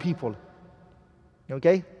between people.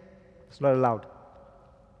 Okay? It's not allowed.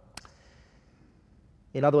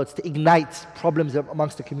 In other words, to ignite problems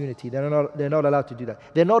amongst the community. They're not allowed to do that.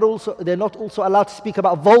 They're not also allowed to speak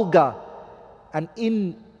about vulgar and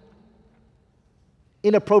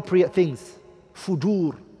inappropriate things.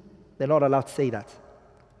 Fudur. They're not allowed to say that.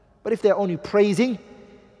 But if they're only praising,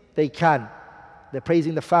 they can. They're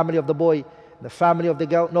praising the family of the boy, the family of the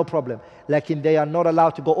girl, no problem. Like they are not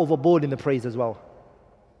allowed to go overboard in the praise as well.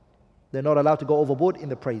 They're not allowed to go overboard in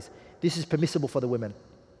the praise. This is permissible for the women.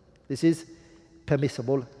 This is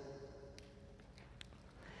permissible.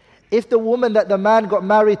 If the woman that the man got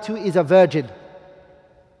married to is a virgin,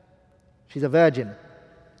 she's a virgin,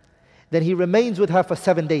 then he remains with her for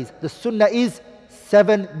 7 days. The sunnah is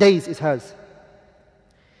 7 days is hers.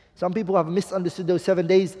 Some people have misunderstood those 7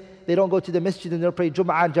 days. They don't go to the masjid and they'll pray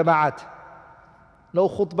Jum'ah and Jama'at. No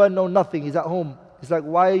khutbah, no nothing. He's at home. It's like,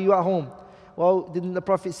 why are you at home? Well, didn't the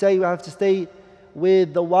Prophet say you have to stay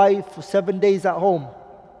with the wife for 7 days at home?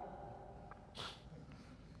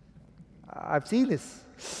 I've seen this.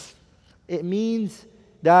 It means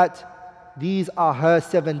that these are her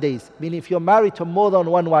 7 days. Meaning if you're married to more than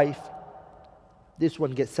one wife, this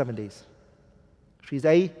one gets 7 days. She's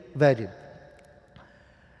a virgin.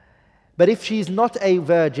 But if she's not a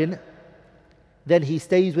virgin, then he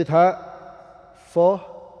stays with her for...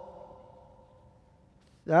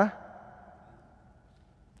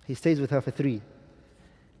 He stays with her for 3.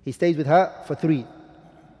 He stays with her for 3.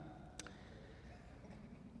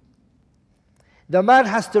 The man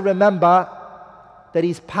has to remember that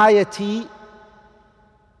his piety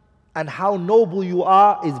and how noble you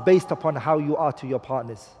are is based upon how you are to your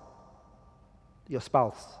partners, your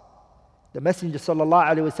spouse. The Messenger sallallahu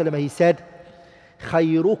alaihi wasallam, he said,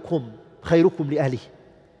 خيركم لأهله.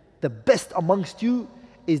 The best amongst you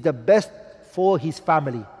is the best for his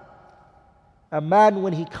family. A man,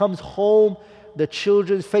 when he comes home, the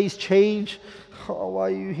children's face change. Oh, why are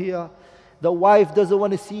you here? The wife doesn't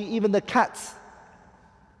want to see, even the cats,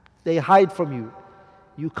 they hide from you.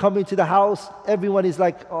 You come into the house, everyone is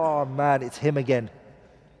like, oh man, it's him again.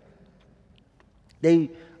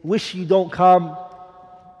 They wish you don't come.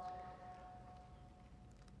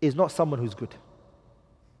 Is not someone who's good.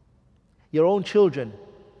 Your own children,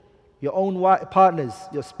 your own partners,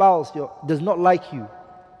 your spouse does not like you.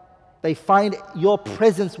 They find your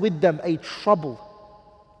presence with them a trouble.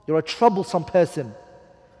 You're a troublesome person,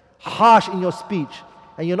 harsh in your speech,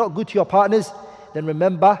 and you're not good to your partners, then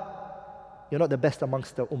remember, you're not the best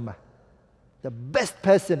amongst the ummah. The best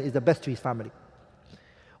person is the best to his family.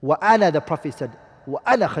 وَأَنَا, the Prophet said,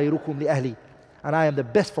 وَأَنَا خَيْرُكُمْ لِأَهْلِي, and I am the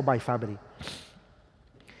best for my family.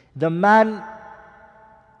 The man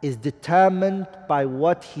is determined by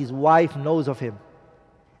what his wife knows of him.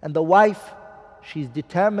 And the wife, she's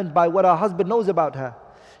determined by what her husband knows about her.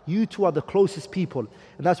 You two are the closest people.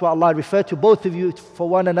 And that's why Allah referred to both of you for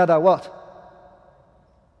one another. What?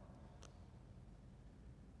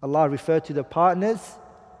 Allah referred to the partners,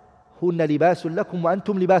 هُنَّ لِبَاسٌ لَكُمْ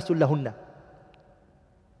وَأَنْتُمْ لِبَاسٌ لَهُنَّ.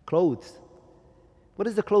 Clothes. What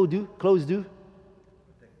does the clothes do?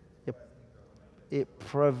 It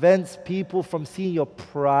prevents people from seeing your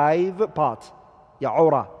private part, your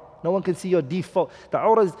aura. No one can see your default. The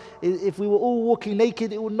aura is, if we were all walking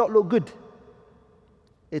naked, it would not look good.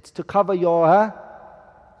 It's to cover your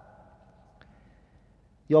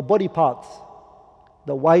body parts.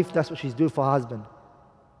 The wife, that's what she's doing for her husband.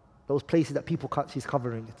 Those places that people cut, she's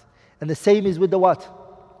covering it. And the same is with the what?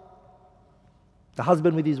 The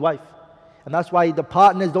husband with his wife. And that's why the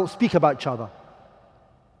partners don't speak about each other.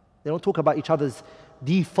 They don't talk about each other's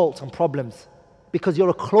defaults and problems. Because you're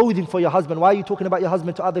a clothing for your husband. Why are you talking about your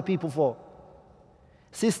husband to other people for?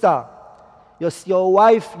 Sister, your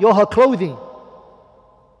wife, you're her clothing.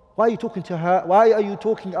 Why are you talking to her? Why are you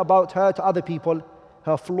talking about her to other people?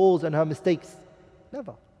 Her flaws and her mistakes?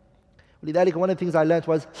 Never. One of the things I learned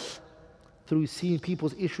was, through seeing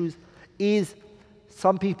people's issues, is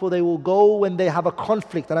some people, they will go when they have a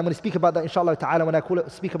conflict. And I'm going to speak about that inshallah ta'ala when I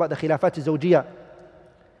speak about the khilafat al-zawjiyah.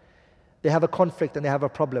 They have a conflict and they have a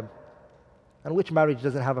problem. And which marriage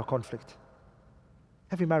doesn't have a conflict?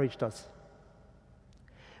 Every marriage does.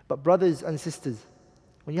 But brothers and sisters,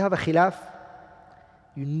 when you have a khilaf,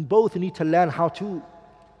 you both need to learn how to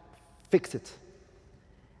fix it.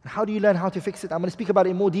 And how do you learn how to fix it? I'm going to speak about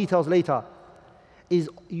it in more details later. Is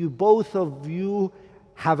you both of you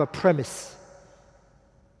have a premise.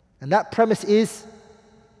 And that premise is,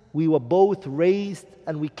 we were both raised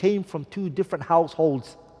and we came from two different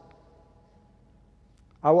households.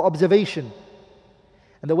 Our observation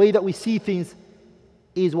and the way that we see things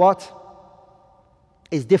is what?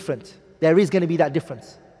 Is different. There is going to be that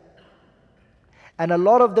difference. And a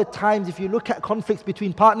lot of the times, if you look at conflicts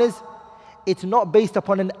between partners, it's not based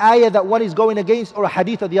upon an ayah that one is going against or a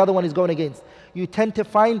hadith that the other one is going against. You tend to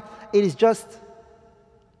find it is just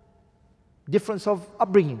difference of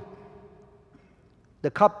upbringing.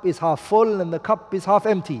 The cup is half full and the cup is half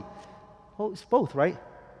empty. Well, it's both, right?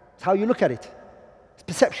 It's how you look at it. It's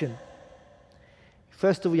perception.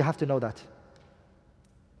 First of all, you have to know that.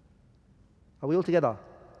 Are we all together?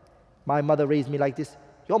 My mother raised me like this.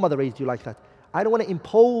 Your mother raised you like that. I don't want to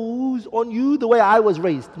impose on you the way I was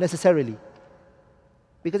raised, necessarily.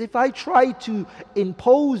 Because if I try to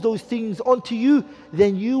impose those things onto you,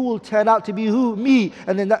 then you will turn out to be who? Me.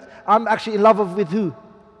 And then I'm actually in love with who?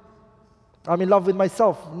 I'm in love with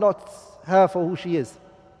myself, not her for who she is.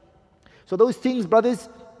 So those things, brothers,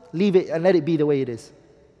 leave it and let it be the way it is.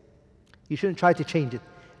 You shouldn't try to change it.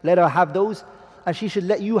 Let her have those, and she should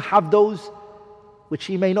let you have those which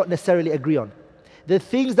she may not necessarily agree on. The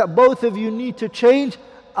things that both of you need to change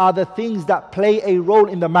are the things that play a role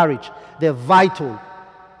in the marriage. They're vital.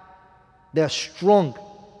 They're strong.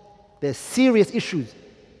 They're serious issues.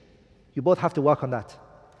 You both have to work on that.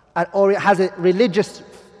 Or it has a religious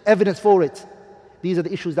evidence for it. These are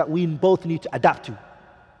the issues that we both need to adapt to.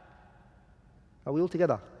 Are we all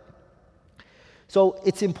together? So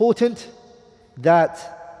it's important that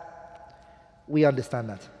we understand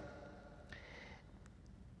that.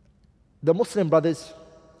 The Muslim brothers,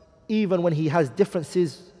 even when he has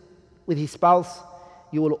differences with his spouse,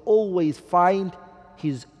 you will always find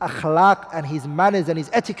his akhlaq and his manners and his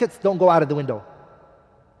etiquettes don't go out of the window.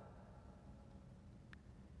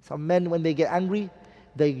 Some men, when they get angry,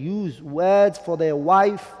 they use words for their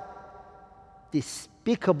wife,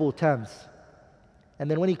 despicable terms. And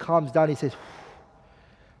then when he calms down, he says,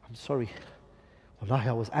 I'm sorry. Wallahi,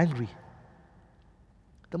 I was angry.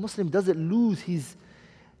 The Muslim doesn't lose his,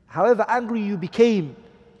 however angry you became,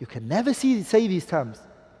 you can never say these terms.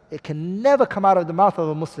 It can never come out of the mouth of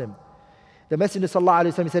a Muslim. The Messenger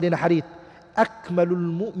ﷺ said in a hadith,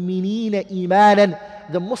 أَكْمَلُ الْمُؤْمِنِينَ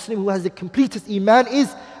إِيمَانًا. The Muslim who has the completest iman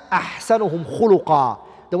is أَحْسَنُهُمْ خُلُقًا.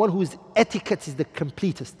 The one whose etiquette is the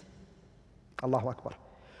completest. Allahu Akbar.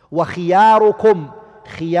 وَخِيَارُكُمْ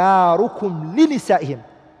خِيَارُكُمْ لِنِسَائِهِمْ.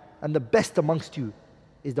 And the best amongst you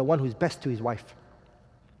is the one who is best to his wife.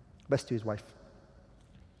 Best to his wife.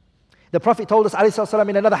 The Prophet told us ﷺ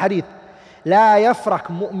in another hadith, لا يفرق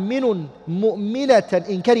مؤمن مؤمنة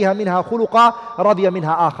إن كره منها خلقا رضي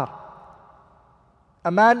منها آخر.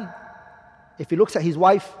 A man, if he looks at his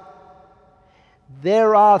wife,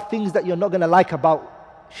 there are things that you're not going to like about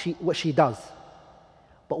what she does.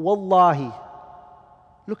 But wallahi,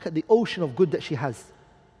 look at the ocean of good that she has.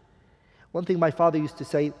 One thing my father used to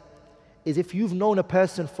say is, if you've known a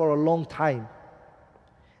person for a long time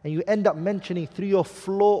and you end up mentioning 3 or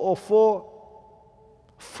 4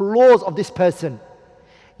 flaws of this person,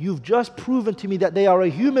 you've just proven to me that they are a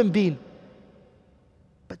human being.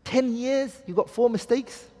 But 10 years, you got 4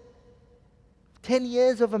 mistakes? 10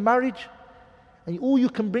 years of a marriage, and all you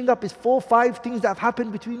can bring up is 4 or 5 things that have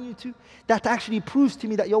happened between you two? That actually proves to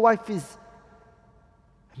me that your wife is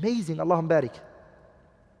amazing. Allahumma barik.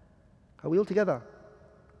 Are we all together?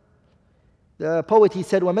 The poet, he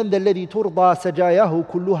said, وَمَنْ ذَا الَّذِي تُرْضَى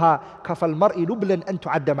سَجَايَهُ كُلُّهَا كَفَى الْمَرْءِ لُبْلًا أَن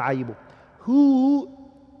تُعَدَّ مَعَايِبُهُ. Who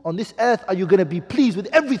on this earth are you going to be pleased with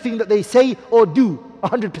everything that they say or do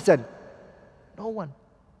 100%? No one.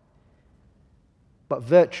 But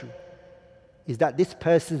virtue is that this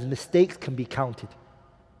person's mistakes can be counted.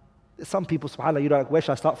 Some people, subhanAllah, you're like, where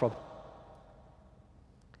should I start from?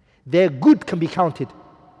 Their good can be counted,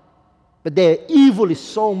 but their evil is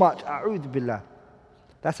so much. A'udhu billah.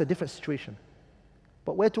 That's a different situation.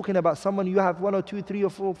 But we're talking about someone you have 1 or 2, 3 or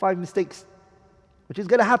 4 or 5 mistakes, which is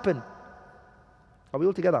going to happen. Are we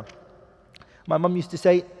all together? My mum used to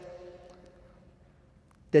say,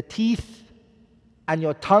 the teeth and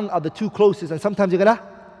your tongue are the 2 closest, and sometimes you're gonna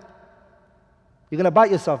bite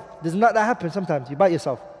yourself. Does not that happen sometimes? You bite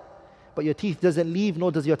yourself, but your teeth doesn't leave,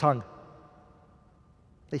 nor does your tongue.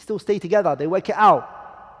 They still stay together. They work it out.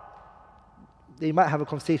 They might have a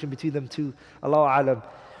conversation between them too, Allahu A'lam.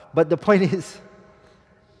 But the point is,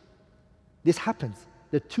 this happens.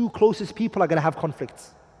 The 2 closest people are going to have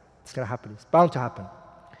conflicts. It's going to happen. It's bound to happen.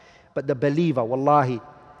 But the believer, wallahi,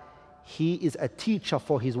 he is a teacher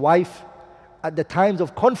for his wife at the times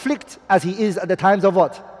of conflict as he is at the times of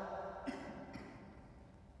what?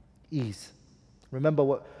 Ease.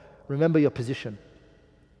 Remember your position.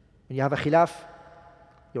 When you have a khilaf,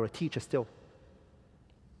 you're a teacher still.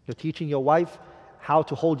 You're teaching your wife how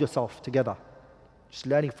to hold yourself together. She's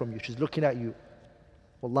learning from you. She's looking at you.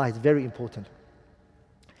 Wallahi, it's very important.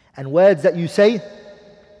 And words that you say,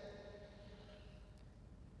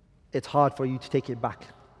 it's hard for you to take it back.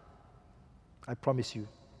 I promise you.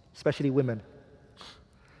 Especially women.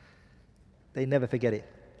 They never forget it.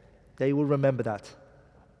 They will remember that.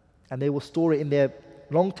 And they will store it in their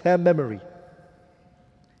long-term memory.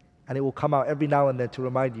 And it will come out every now and then to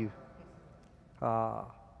remind you. They'll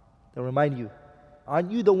remind you,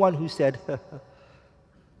 aren't you the one who said,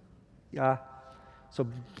 yeah. So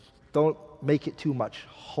don't make it too much.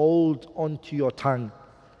 Hold on to your tongue.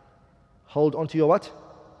 Hold on to your what?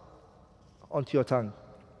 Onto your tongue.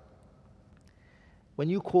 When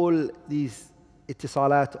you call these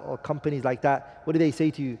ittisalat or companies like that, what do they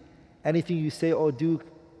say to you? Anything you say or do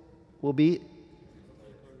will be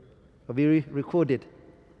recorded.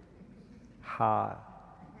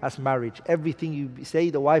 That's marriage. Everything you say,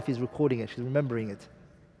 the wife is recording it. She's remembering it.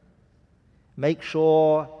 Make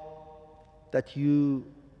sure that you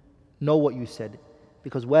know what you said,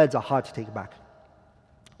 because words are hard to take back.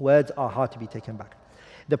 Words are hard to be taken back.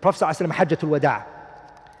 The Prophet ﷺ, Hajjatul Wada'.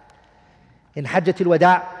 In Hajjatul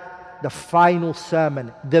Wada', the final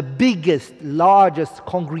sermon, the biggest, largest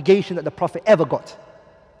congregation that the Prophet ever got.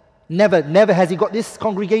 Never has he got this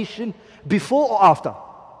congregation before or after.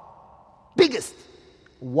 Biggest.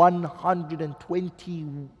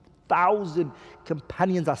 120,000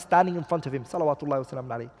 companions are standing in front of him. Salawatullahi wa salam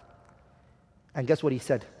alayhi. And guess what he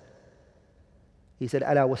said? He said,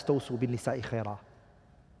 Ala wastawsu bin nisa'i khaira.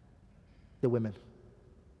 The women.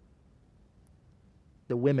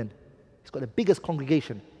 The women. He's got the biggest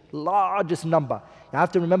congregation. Largest number. You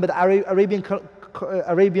have to remember the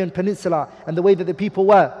Arabian Peninsula and the way that the people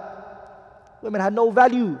were. Women had no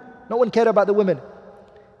value. No one cared about the women.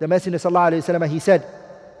 The Messenger ﷺ, he said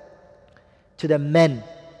to the men,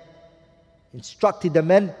 instructed the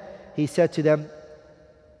men, he said to them,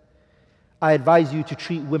 I advise you to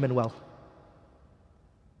treat women well.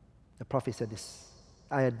 The Prophet said this.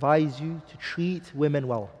 I advise you to treat women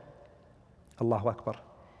well. Allahu Akbar.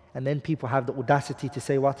 And then people have the audacity to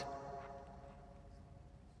say what?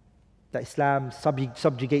 That Islam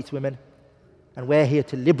subjugates women and we're here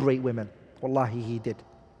to liberate women. Wallahi, he did.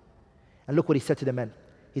 And look what he said to the men.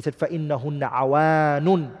 He said, فَإِنَّهُنَّ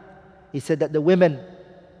عَوَانٌ. He said that the women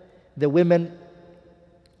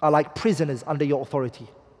are like prisoners under your authority.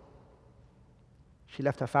 She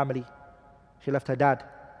left her family. She left her dad.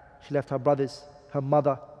 She left her brothers, her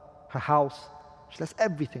mother, her house. She left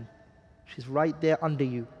everything. She's right there under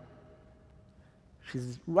you.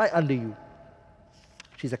 She's right under you.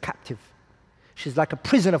 She's a captive. She's like a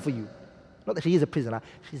prisoner for you. Not that she is a prisoner.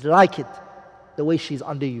 She's like it, the way she's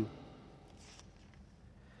under you.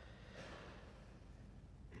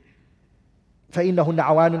 فَإِنَّهُنَّ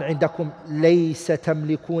عَوَانٌ عِنْدَكُمْ لَيْسَ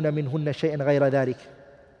تَمْلِكُونَ مِنْهُنَّ شَيْئًا غَيْرَ ذَلِكَ.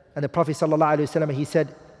 And the Prophet ﷺ, he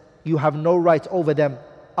said, you have no right over them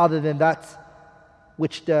other than that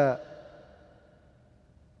which the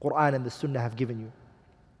Quran and the Sunnah have given you.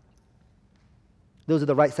 Those are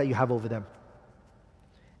the rights that you have over them.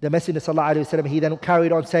 The Messenger ﷺ, he then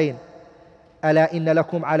carried on saying, أَلَا إِنَّ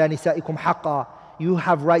لَكُمْ عَلَى نِسَائِكُمْ حَقًّا. You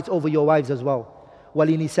have rights over your wives as well.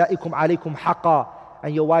 وَلِنِسَائِكُمْ عَلَيْكُمْ حَقًّا.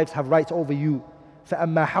 And your wives have rights over you.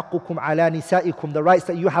 فَأَمَّا حَقُّكُمْ عَلَى نِسَائِكُمْ. The rights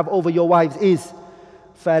that you have over your wives is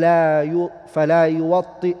فَلَا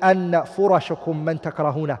يُوَطِّئَنَّ فُرَشَكُمْ مَنْ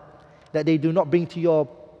تَكْرَهُونَ. That they do not bring to your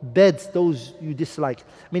beds those you dislike. I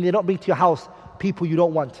mean, they don't bring to your house people you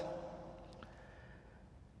don't want.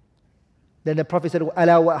 Then the Prophet said,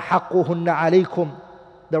 أَلَا وَحَقُّهُنَّ عَلَيْكُمْ.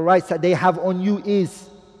 The rights that they have on you is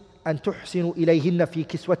أَن تُحْسِنُوا إِلَيْهِنَّ فِي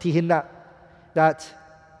كِسْوَتِهِنَّ. That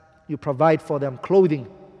you provide for them clothing.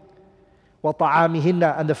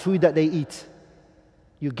 وَطَعَامِهِنَّ. And the food that they eat.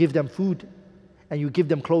 You give them food and you give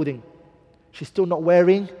them clothing. She's still not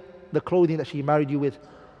wearing the clothing that she married you with.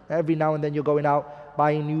 Every now and then you're going out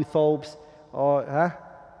buying new thobes or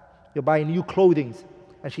you're buying new clothing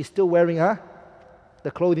and she's still wearing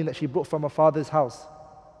the clothing that she brought from her father's house.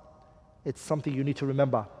 It's something you need to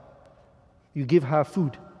remember. You give her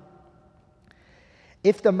food.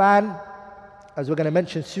 If the man, as we're going to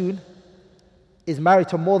mention soon, is married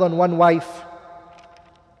to more than one wife,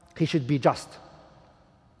 he should be just.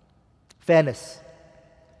 Fairness.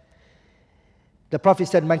 The Prophet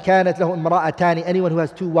said, "Man kanat lahu imra'atani." Anyone who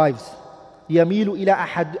has two wives, yamilu ila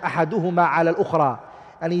ahaduhuma ala al-ukhra,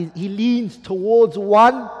 and he leans towards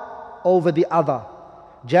one over the other.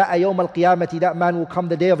 Ja'a yawm al-qiyamati. That man will come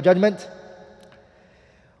the day of judgment.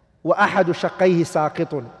 Wa ahadu shaqqayhi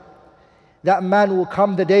saqitun. That man will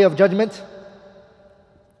come the day of judgment,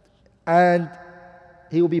 and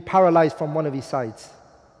he will be paralyzed from one of his sides.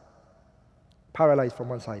 Paralyzed from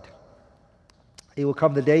one side. He will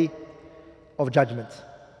come the day of judgment.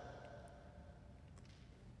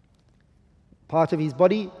 Part of his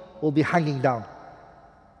body will be hanging down.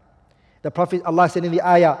 The Prophet, Allah said in the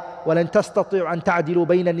ayah, وَلَن تَسْتَطِعُوا أَن تَعْدِلُوا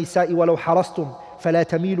بَيْنَ النِّسَاءِ وَلَوْ حَرَصْتُمْ فَلَا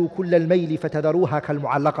تَمِيلُوا كُلَّ الْمَيْلِ فَتَذَرُوهَا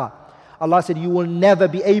كَالْمُعَلَّقَةِ. Allah said, you will never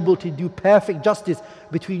be able to do perfect justice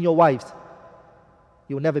between your wives.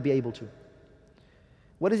 You will never be able to.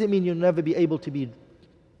 What does it mean you'll never be able to be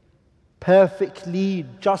perfectly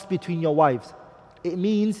just between your wives? It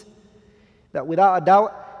means that without a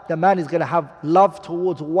doubt, the man is going to have love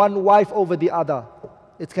towards one wife over the other.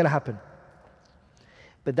 It's going to happen.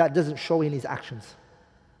 But that doesn't show in his actions.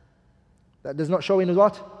 That does not show in his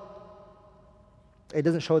what? It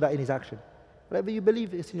doesn't show that in his action. Whatever you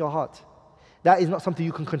believe, it's in your heart. That is not something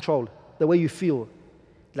you can control. The way you feel.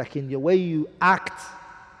 Like in the way you act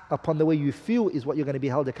upon the way you feel is what you're going to be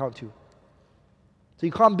held account to. So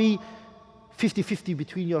you can't be 50-50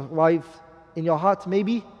 between your wife in your heart,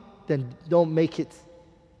 maybe. Then don't make it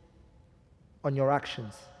on your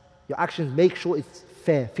actions. Your actions, make sure it's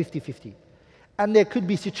fair, 50-50. And there could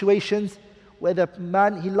be situations where the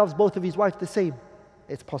man, he loves both of his wives the same.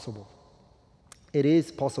 It's possible. It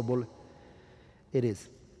is possible. It is.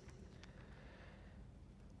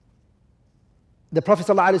 The Prophet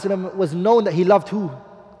ﷺ was known that he loved who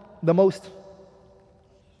the most?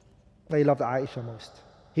 He loved Aisha most.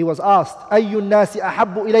 He was asked, أَيُّ النَّاسِ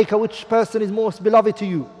أَحَبُّ إِلَيْكَ? Which person is most beloved to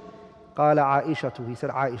you? قال عائشة. He said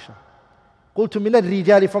Aisha. قلت من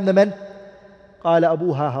الرجال, from the men. قال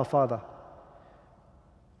أبوها, her father.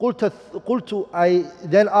 قلت I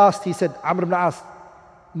then asked, he said, Amr ibn As,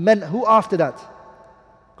 who after that?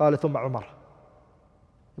 قال ثم عمر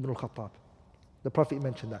ibn al-Khattab. The Prophet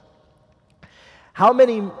mentioned that. How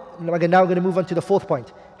many, again, now we're going to move on to the fourth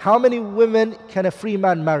point. How many women can a free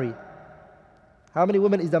man marry? How many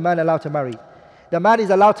women is the man allowed to marry? The man is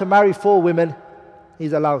allowed to marry 4 women.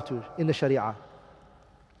 He's allowed to in the Sharia.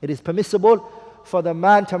 It is permissible for the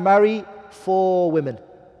man to marry 4 women.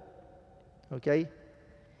 Okay?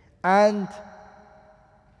 And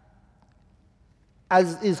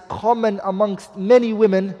as is common amongst many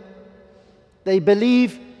women, they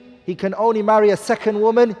believe he can only marry a second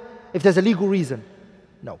woman if there's a legal reason.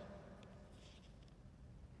 No.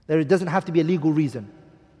 There doesn't have to be a legal reason.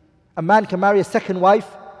 A man can marry a second wife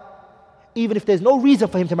even if there's no reason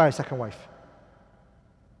for him to marry a second wife.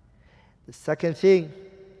 The second thing,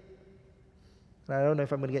 and I don't know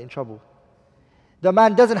if I'm going to get in trouble, the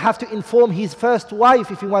man doesn't have to inform his first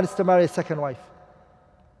wife if he wants to marry a second wife.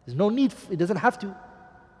 There's no need, it doesn't have to.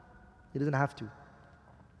 It doesn't have to.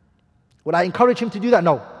 Would I encourage him to do that?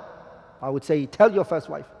 No. I would say, tell your first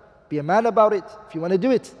wife. Be a man about it. If you want to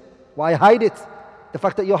do it, why hide it? The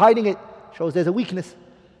fact that you're hiding it shows there's a weakness.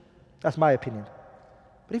 That's my opinion.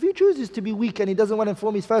 But if he chooses to be weak and he doesn't want to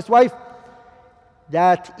inform his first wife,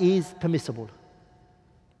 that is permissible.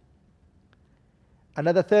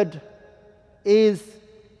 Another third is,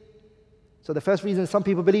 so the first reason some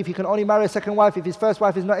people believe he can only marry a second wife if his first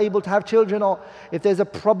wife is not able to have children, or if there's a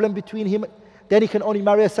problem between him, then he can only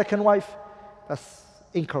marry a second wife. That's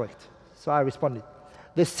incorrect. So I responded.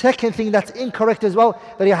 The second thing that's incorrect as well,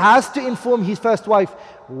 that he has to inform his first wife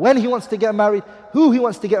when he wants to get married, who he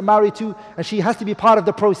wants to get married to, and she has to be part of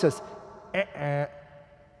the process.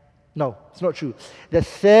 No, it's not true. The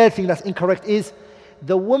third thing that's incorrect is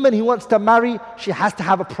the woman he wants to marry, she has to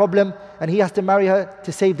have a problem and he has to marry her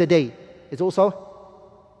to save the day. It's also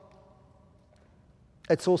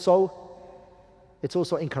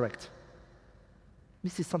incorrect.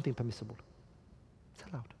 This is something permissible. It's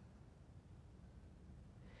allowed.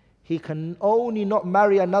 He can only not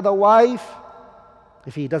marry another wife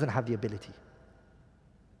if he doesn't have the ability.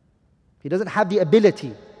 He doesn't have the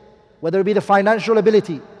ability, whether it be the financial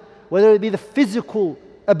ability, whether it be the physical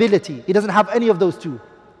ability. He doesn't have any of those two.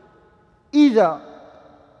 Either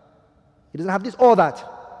he doesn't have this or that.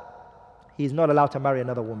 He is not allowed to marry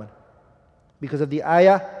another woman. Because of the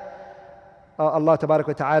ayah, Allah Tabarak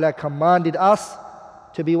wa Ta'ala commanded us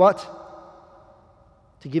to be what?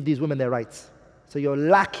 To give these women their rights. So you're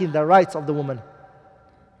lacking the rights of the woman.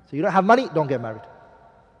 So you don't have money, don't get married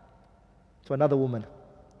to another woman.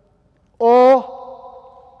 Or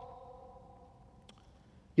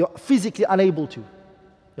you're physically unable to.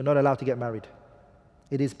 You're not allowed to get married.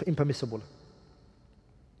 It is impermissible.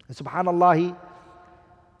 And subhanallah,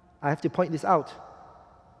 I have to point this out.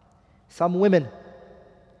 Some women,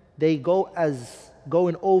 they go as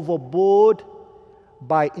going overboard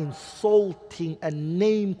by insulting and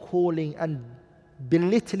name calling and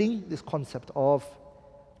belittling this concept of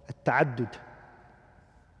at-ta'addud,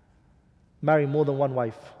 marry more than one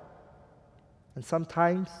wife. And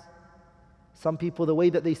sometimes some people, the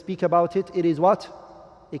way that they speak about it, it is what?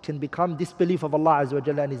 It can become disbelief of Allah Azza wa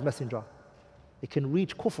Jalla and His Messenger. It can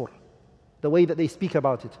reach kufr, the way that they speak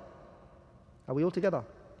about it. Are we all together?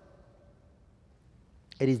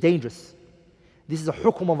 It is dangerous. This is a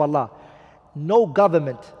hukum of Allah. No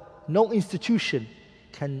government, no institution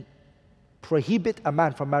can prohibit a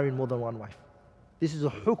man from marrying more than one wife. This is a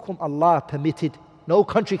hukum Allah permitted. No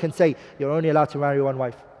country can say you're only allowed to marry one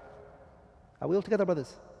wife. Are we all together,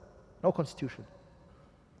 brothers? No constitution.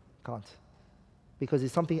 Can't. Because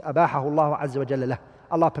it's something abahahu Allah Azza wa Jalla lah.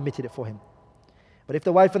 Allah permitted it for him. But if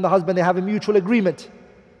the wife and the husband, they have a mutual agreement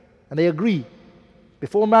and they agree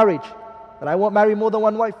before marriage that I won't marry more than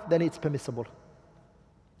one wife, then it's permissible.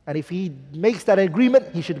 And if he makes that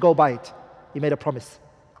agreement, he should go by it. He made a promise.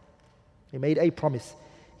 He made a promise.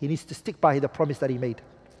 He needs to stick by the promise that he made.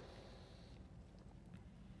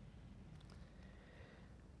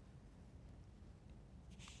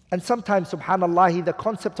 And sometimes, subhanallah, the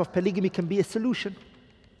concept of polygamy can be a solution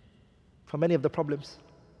for many of the problems.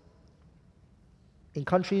 In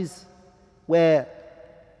countries where,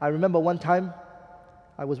 I remember one time,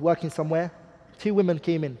 I was working somewhere, 2 women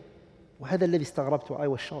came in. وهذا الذي استغربته, I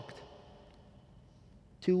was shocked.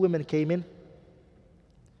 2 women came in.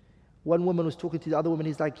 One woman was talking to the other woman,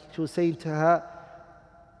 she was saying to her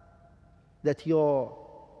that your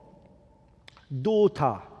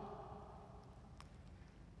daughter,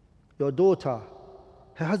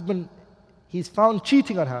 her husband, he's found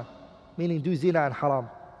cheating on her, meaning do zina and haram.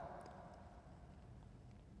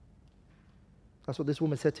 That's what this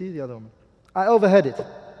woman said to the other woman. I overheard it.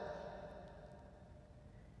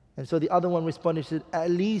 And so the other one responded, she said,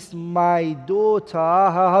 at least my daughter,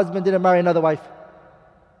 her husband didn't marry another wife.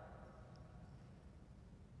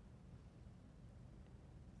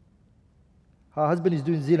 Her husband is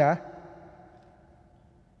doing zina.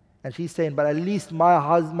 And she's saying, but at least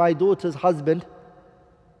my daughter's husband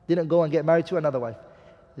didn't go and get married to another wife.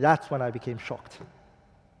 That's when I became shocked.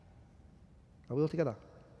 Are we all together?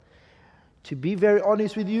 To be very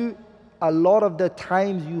honest with you, a lot of the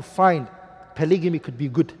times you find polygamy could be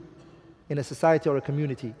good in a society or a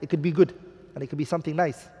community. It could be good and it could be something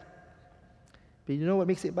nice. But you know what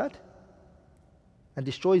makes it bad? And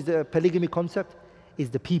destroys the polygamy concept is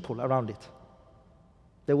the people around it.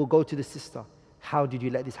 They will go to the sister. How did you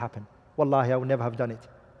let this happen? Wallahi, I would never have done it.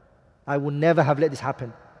 I would never have let this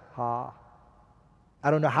happen. I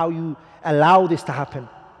don't know how you allow this to happen.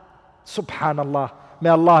 Subhanallah. May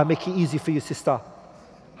Allah make it easy for you, sister.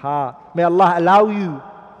 May Allah allow you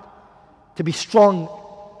to be strong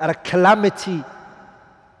at a calamity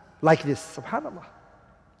like this. Subhanallah.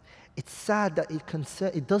 It's sad that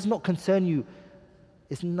it does not concern you.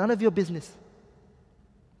 It's none of your business.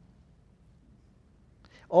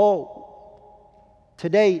 Oh,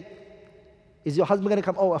 today, is your husband going to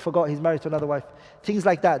come? Oh, I forgot, he's married to another wife. Things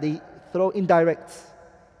like that, they throw indirects.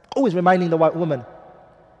 Always reminding the white woman.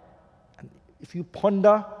 And if you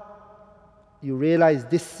ponder, you realize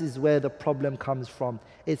this is where the problem comes from.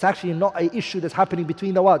 It's actually not an issue that's happening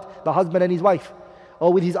between the what? The husband and his wife,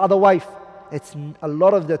 or with his other wife. It's a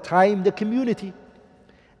lot of the time the community.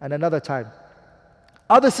 And another time,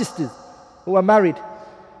 other sisters who are married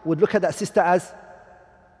would look at that sister as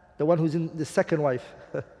the one who's in the second wife.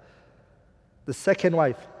 The second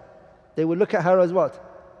wife. They would look at her as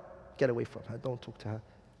what? Get away from her, don't talk to her.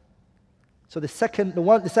 So the second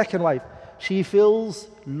wife, she feels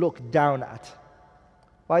looked down at.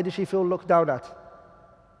 Why does she feel looked down at?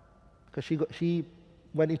 Because she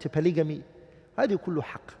went into polygamy. هذه كله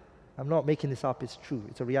حق. I'm not making this up, it's true,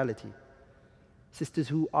 it's a reality. Sisters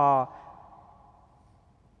who are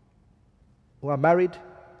married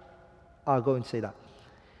are going to say that.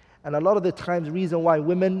 And a lot of the times, the reason why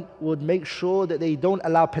women would make sure that they don't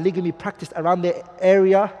allow polygamy practiced around their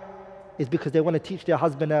area is because they want to teach their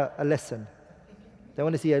husband a lesson. They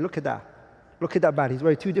want to say, hey, look at that man, he's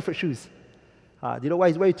wearing two different shoes. Do you know why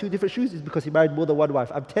he's wearing two different shoes? It's because he married more than one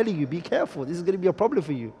wife. I'm telling you, be careful, this is going to be a problem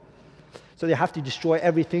for you. So they have to destroy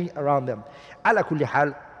everything around them. Ala kulli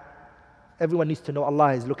hal, everyone needs to know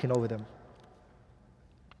Allah is looking over them.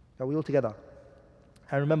 Are we all together?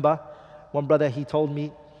 I remember one brother, he told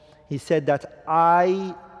me, he said that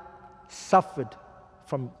I suffered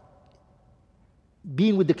from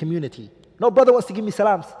being with the community. No brother wants to give me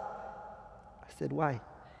salams. I said, why?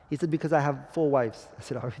 He said, because I have 4 wives. I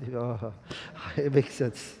said, oh, it makes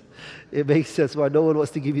sense. It makes sense why no one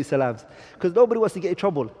wants to give you salams. Because nobody wants to get in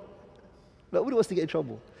trouble. Nobody wants to get in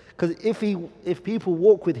trouble. Because if people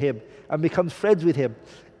walk with him and become friends with him,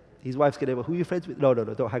 his wife's going to, who are you friends with? No,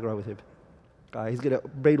 don't hang around with him. He's going to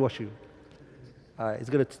brainwash you. He's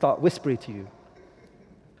going to start whispering to you.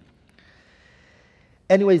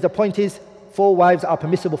 Anyways, the point is, 4 wives are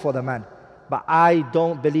permissible for the man. But I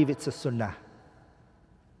don't believe it's a sunnah.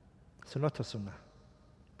 It's not a sunnah.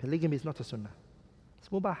 Polygamy is not a sunnah. It's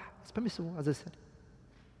mubah. It's permissible, as I said.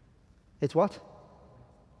 It's what?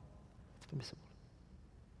 It's permissible.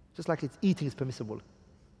 Just like it's eating is permissible.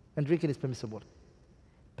 And drinking is permissible.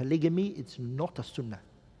 Polygamy, it's not a sunnah.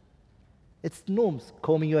 It's norms.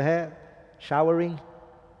 Combing your hair, showering.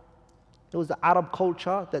 It was the Arab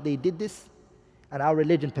culture that they did this, and our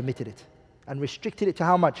religion permitted it and restricted it to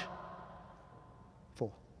how much?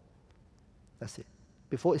 4. That's it.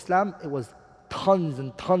 Before Islam, it was tons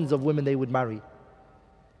and tons of women they would marry.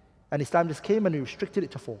 And Islam just came and restricted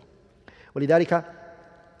it to 4. ولذلك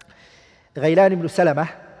غيلان ibn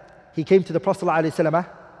Salamah, he came to the Prophet ﷺ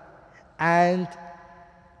and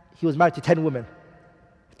he was married to 10 women.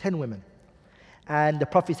 10 women. And the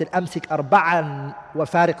Prophet said, أمسك أربعا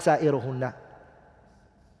وفارق سائرهن.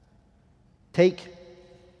 Take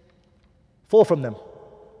 4 from them.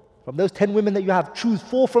 From those 10 women that you have, choose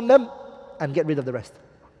 4 from them and get rid of the rest.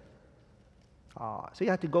 So you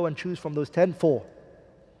have to go and choose from those 10, 4.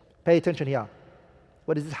 Pay attention here.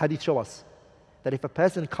 What does this hadith show us? That if a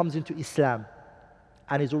person comes into Islam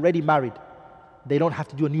and is already married, they don't have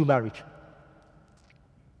to do a new marriage.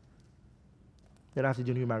 They don't have to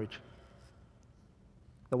do a new marriage.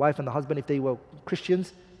 The wife and the husband, if they were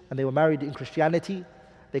Christians and they were married in Christianity,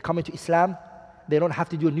 they come into Islam, they don't have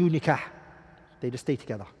to do a new nikah. They just stay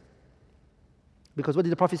together. Because what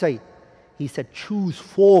did the Prophet say? He said, choose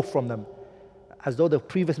 4 from them, as though the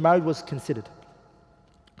previous marriage was considered.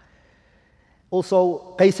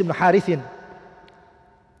 Also, Qais ibn Harithin,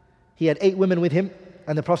 He had 8 women with him,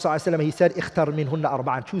 and the Prophet ﷺ, he said, اختر منهن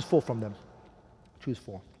أربعا, choose 4 from them. Choose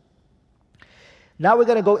 4. Now we're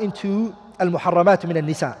going to go into al-muharramat min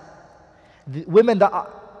al-nisa. The women that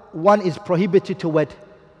one is prohibited to wed.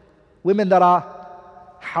 Women that are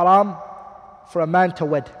haram for a man to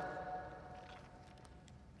wed.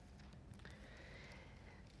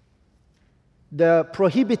 The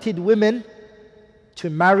prohibited women to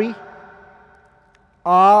marry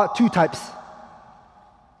are 2 types.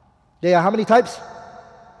 They are how many types?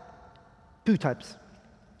 2 types.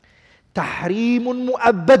 Tahrimun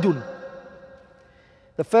mu'abbadun.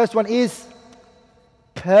 The first one is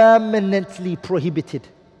permanently prohibited.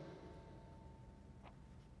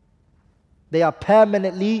 They are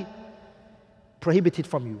permanently prohibited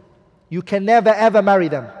from you. You can never ever marry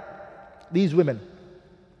them, these women.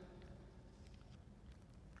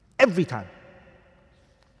 Every time.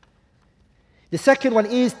 The second one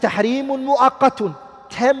is tahrimun mu'aqqatun,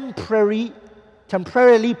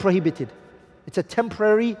 temporarily prohibited. It's a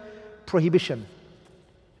temporary prohibition.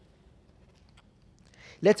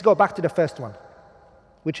 Let's go back to the first one,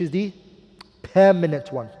 which is the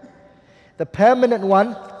permanent one. The permanent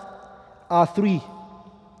one are 3.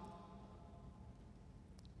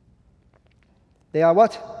 They are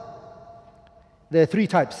what? There are 3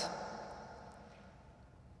 types.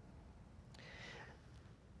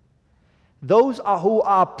 Those who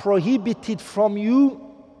are prohibited from you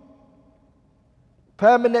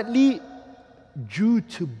permanently due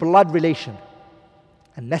to blood relation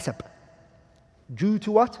and nasab. Due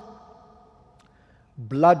to what?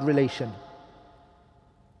 Blood relation.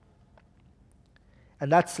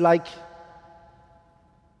 And that's like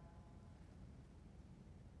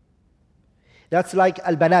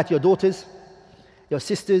al-banat, your daughters, your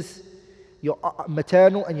sisters, your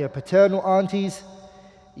maternal and your paternal aunties,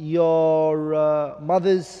 your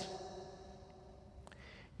mothers,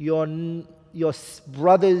 your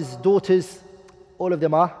brothers, daughters, all of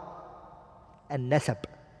them are an-nasab,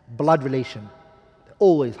 blood relation. They're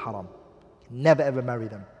always haram. Never ever marry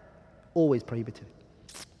them. Always prohibited.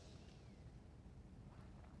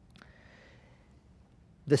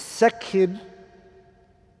 The second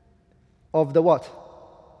of the what?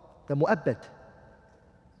 The mu'abbad,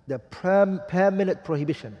 the permanent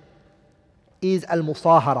prohibition, is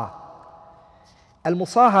al-musahara.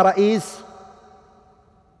 Al-musahara is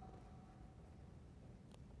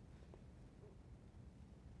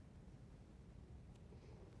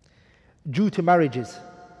due to marriages.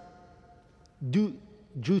 Due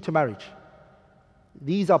to marriage.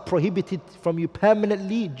 These are prohibited from you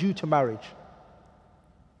permanently due to marriage.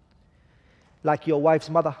 Like your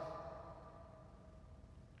wife's mother.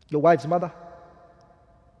 Your wife's mother.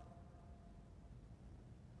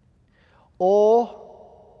 Or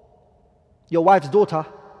your wife's daughter.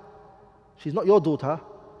 She's not your daughter,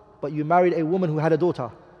 but you married a woman who had a daughter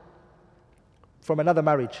from another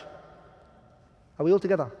marriage. Are we all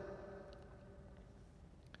together?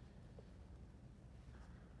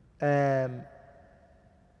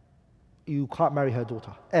 You can't marry her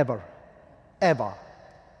daughter. Ever. Ever.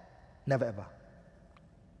 Never ever.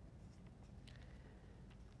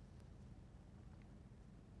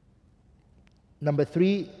 Number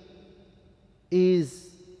 3 is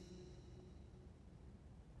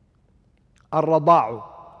al-rada'u,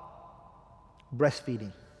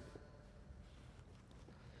 breastfeeding.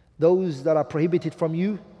 Those that are prohibited from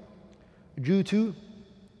you due to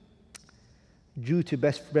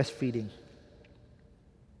breastfeeding.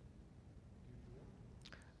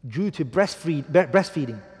 Due to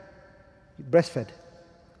breastfeeding. Breastfed.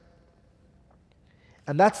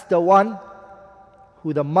 And that's the one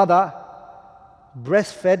who the mother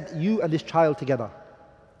breastfed you and this child together.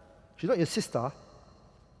 She's not your sister,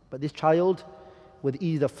 but this child was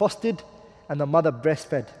either fostered and the mother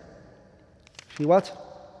breastfed. She what?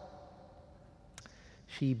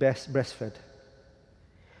 She breastfed.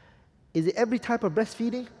 Is it every type of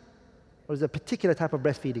breastfeeding? Or is it a particular type of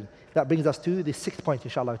breastfeeding? That brings us to the 6th point,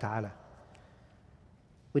 inshallah ta'ala,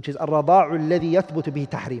 which is الرضاع الذي يثبت به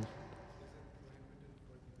تحريم.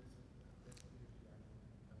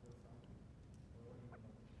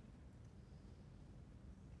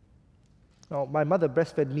 No, my mother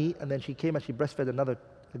breastfed me and then she came and she breastfed another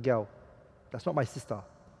girl. That's not my sister.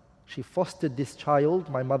 She fostered this child,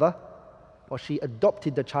 my mother, or she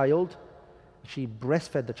adopted the child. She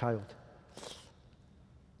breastfed the child.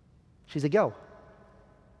 She's a girl.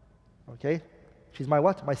 Okay? She's my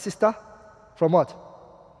what? My sister from what?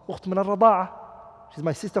 أخت من الرضاعة. She's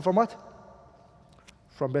my sister from what?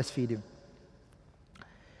 From breastfeeding.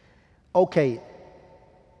 Okay.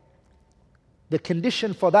 The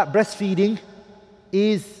condition for that breastfeeding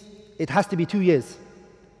is it has to be 2 years.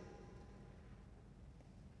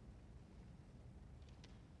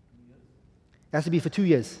 It has to be for 2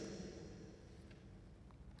 years.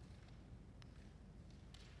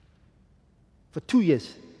 For 2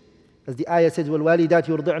 years. As the ayah says, وَالْوَالِدَاتِ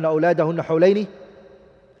يُرْضِعْنَ أَوْلَادَهُنَّ حَوْلَيْنِ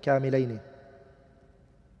كَامِلَيْنِ.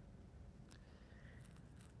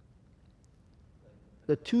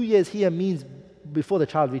 The 2 years here means before the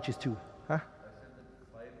child reaches 2. Huh?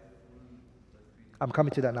 I'm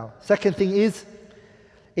coming to that now. Second thing is,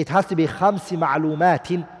 it has to be خَمْسِ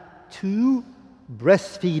مَعْلُومَاتٍ, 2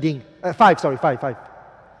 breastfeeding. 5.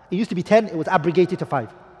 It used to be 10, it was abrogated to 5.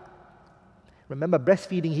 Remember,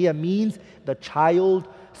 breastfeeding here means the child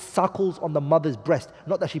suckles on the mother's breast,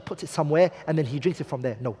 not that she puts it somewhere and then he drinks it from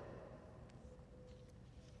there. No.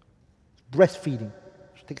 Breastfeeding.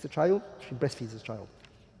 She takes the child, she breastfeeds the child.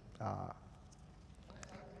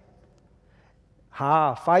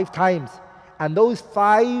 5 times. And those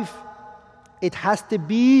 5, it has to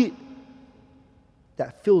be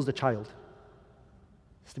that fills the child.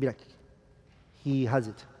 It has to be like he has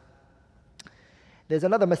it. There's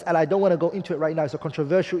another mas'ala, I don't want to go into it right now, it's a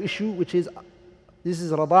controversial issue, which is, this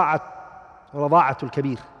is rada'atul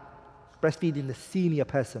kabir, breastfeeding the senior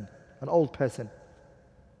person, an old person.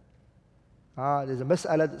 There's a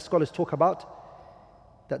mas'ala that scholars talk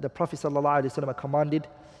about, that the Prophet ﷺ commanded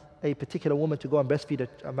a particular woman to go and breastfeed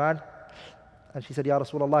a man, and she said, Ya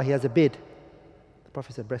Rasulullah, he has a beard. The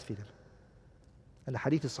Prophet said, breastfeed him. And the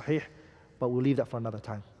hadith is sahih, but we'll leave that for another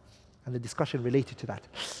time. And the discussion related to that.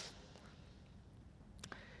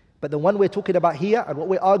 But the one we're talking about here, and what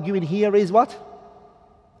we're arguing here is what?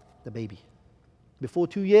 The baby. Before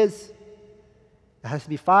 2 years, it has to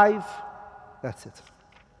be 5, that's it.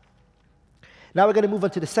 Now we're going to move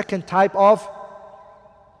on to the second type of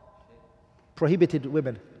prohibited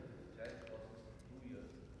women.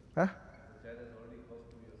 Huh?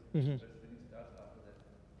 Mm-hmm.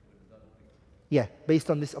 Yeah,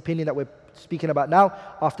 based on this opinion that we're speaking about now,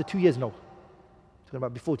 after 2 years, no. Talking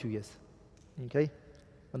about before 2 years. Okay?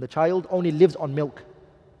 When the child only lives on milk.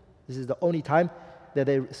 This is the only time that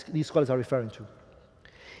these scholars are referring to.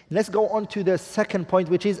 Let's go on to the second point,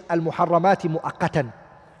 which is al-muharramati mu'aqqatan.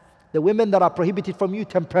 The women that are prohibited from you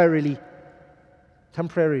temporarily.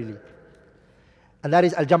 Temporarily. And that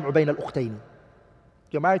is al-jam'u bayna al-ukhtayn.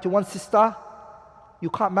 You're married to one sister, you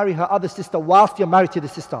can't marry her other sister whilst you're married to the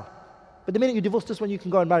sister. But the minute you divorce this one, you can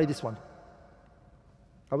go and marry this one.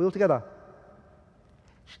 Are we all together?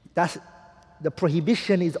 The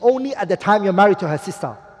prohibition is only at the time you're married to her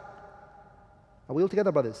sister. Are we all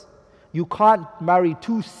together, brothers? You can't marry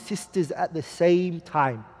 2 sisters at the same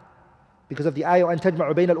time. Because of the ayah, أَن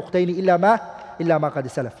تَجْمَعُ بَيْنَ الْأُخْتَيْنِ إِلَّا مَا قَدْ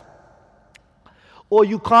سَلَفَ. Or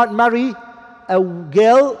you can't marry a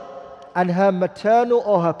girl and her maternal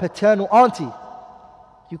or her paternal auntie.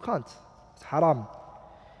 You can't. It's haram.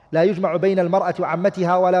 لا يجمع بين المرأة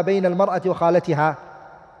وعمتها ولا بين المرأة وخالتها.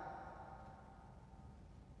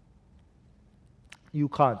 You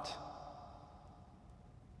can't.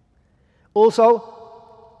 Also,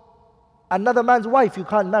 another man's wife you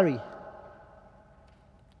can't marry.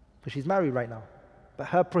 Because she's married right now. But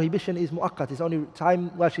her prohibition is mu'aqqat, it's only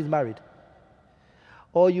time while she's married.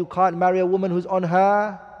 Or you can't marry a woman who's on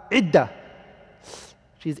her iddah.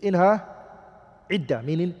 She's in her iddah,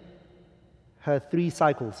 meaning her 3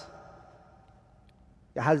 cycles.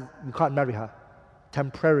 You can't marry her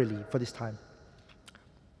temporarily for this time.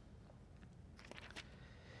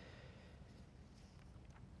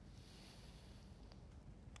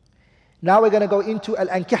 Now we're going to go into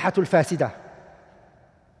al-ankihatul fasida.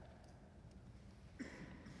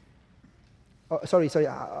 Sorry.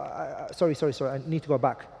 I need to go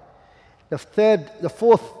back. The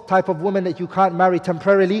fourth type of woman that you can't marry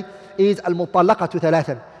temporarily is al-mutallaqatu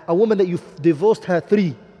thalathan. A woman that you've divorced her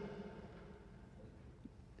 3.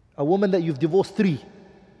 A woman that you've divorced 3.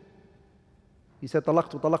 You said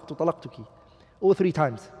talaqtuki. All 3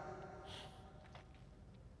 times.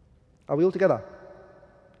 Are we all together?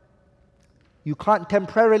 You can't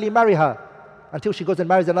temporarily marry her until she goes and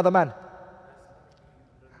marries another man.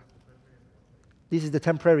 This is the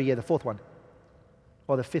temporary, the 4th one.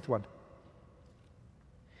 Or the 5th one.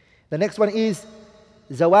 The next one is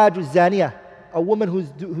zawaju zaniya, a woman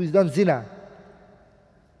who's done zina.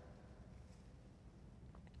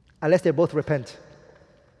 Unless they both repent.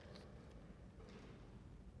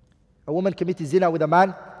 A woman committed zina with a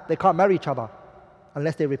man, they can't marry each other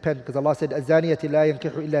unless they repent, because Allah said الزانية لا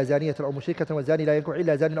ينكح إلا زانية أو مشركة والزاني لا ينكح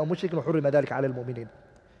إلا زان أو مشرك وحرم ذلك على المؤمنين.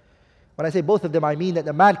 When I say both of them, I mean that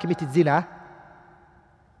the man committed zina,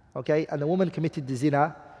 okay, and the woman committed the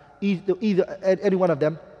zina. Either any one of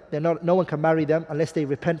them, no one can marry them unless they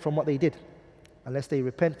repent from what they did. Unless they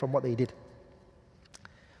repent from what they did.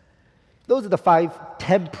 Those are the 5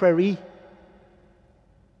 temporary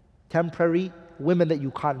women that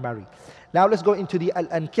you can't marry. Now let's go into the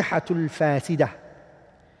al-ankihatul fasidah,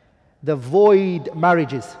 the void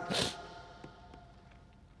marriages.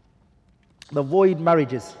 The void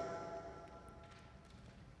marriages.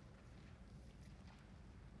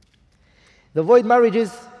 The void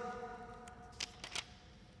marriages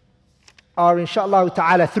are inshallah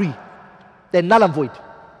ta'ala 3. They're null and void,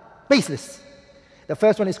 baseless. The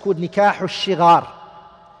first one is called nikahu shigar.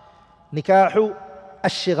 Nikahu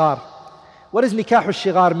al-shigar. What does nikahu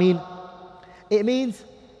al-shigar mean? It means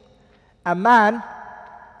a man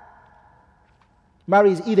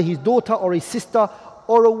marries either his daughter or his sister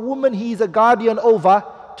or a woman he is a guardian over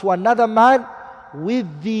to another man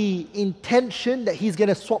with the intention that he's going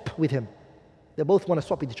to swap with him. They both want to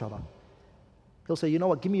swap with each other. He'll say, you know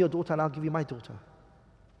what, give me your daughter and I'll give you my daughter.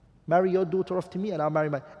 Marry your daughter off to me and I'll marry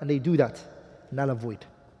my... And they do that. Null and void.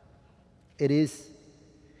 It's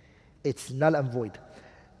null and void.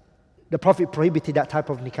 The Prophet prohibited that type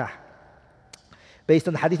of nikah. Based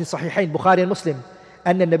on the hadith in Sahihain, Bukhari and Muslim,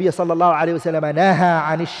 أن النبي صلى الله عليه وسلم نهى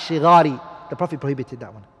عن الشغار. The Prophet prohibited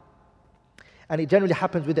that one. And it generally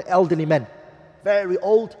happens with the elderly men. Very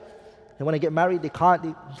old. They want to get married, they can't.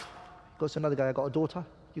 He goes to another guy, I got a daughter.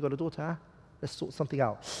 You got a daughter, huh? Let's sort something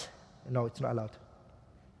out. No, it's not allowed.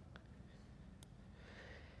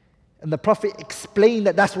 And the Prophet explained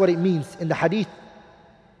that that's what it means. In the hadith,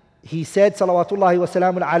 he said, salawatullahi wa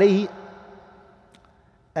salamun alayhi,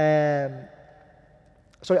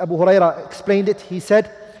 Abu Huraira explained it. He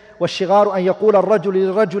said, وَالشِّغَارُ أَن يَقُولَ الرَّجُلِ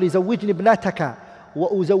لِلرَّجُلِ زَوِّجْنِ ابْنَتَكَ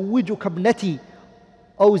وَأُزَوِّجُكَ ابْنَتِي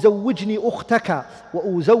أو زوجني أختك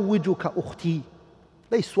وأزوجك أختي.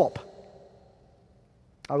 They swap.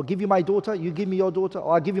 I will give you my daughter, you give me your daughter,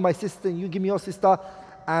 or I'll give you my sister and you give me your sister,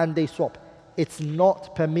 and they swap. It's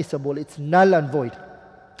not permissible, it's null and void.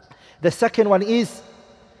 The second one is,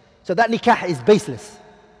 so that nikah is baseless.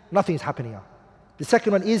 Nothing is happening here. The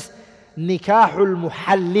second one is nikahul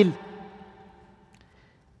muhallil.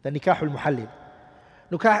 The nikahul muhallil.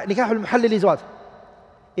 Nikahul muhallil is what?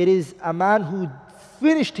 It is a man who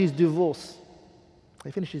finished his divorce.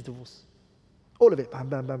 He finished his divorce. All of it. Bam,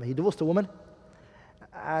 bam, bam. He divorced a woman.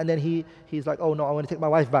 And then he's like, oh no, I want to take my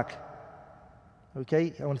wife back.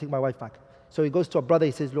 Okay? I want to take my wife back. So he goes to a brother.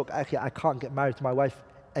 He says, look, actually, I can't get married to my wife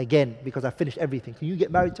again because I finished everything. Can you get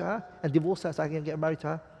married to her and divorce her so I can get married to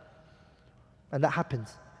her? And that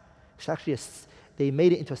happens. It's actually, they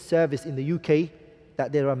made it into a service in the UK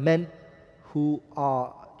that there are men who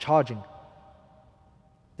are charging.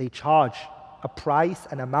 They charge a price,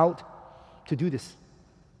 an amount to do this.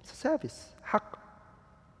 It's a service. Haqq.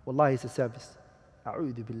 Wallahi, it's a service.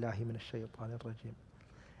 A'udhu billahi min ash-shaytanir rajim.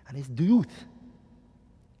 And it's the youth.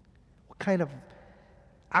 What kind of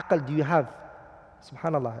aql do you have?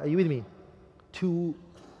 Subhanallah. Are you with me? To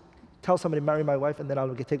tell somebody, marry my wife and then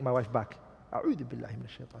I'll take my wife back. A'udhu billahi min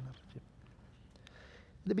ash-shaytanir rajim.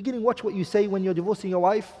 In the beginning, watch what you say when you're divorcing your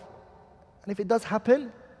wife. And if it does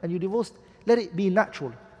happen and you divorced, let it be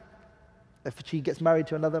natural. If she gets married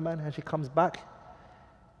to another man and she comes back,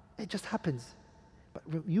 it just happens. But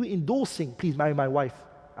you endorsing, please marry my wife,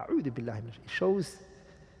 it shows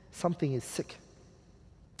something is sick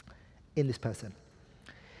in this person.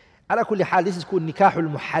 Ala kulli hal, this is called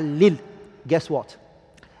nikahul muhallil. Guess what?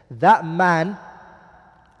 That man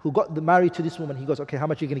who got married to this woman, he goes, okay, how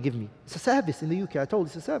much are you going to give me? It's a service in the UK. I told you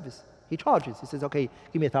it's a service. He charges. He says, okay,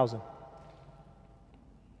 give me 1,000.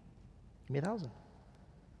 Give me 1,000.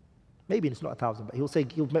 Maybe it's not 1,000, but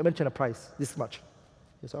he'll mention a price, this much.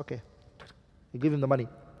 He'll say, okay. You give him the money.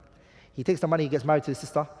 He takes the money, he gets married to his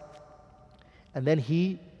sister, and then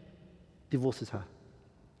he divorces her.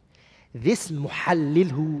 This muhallil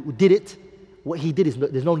who did it, what he did is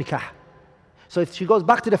there's no nikah. So if she goes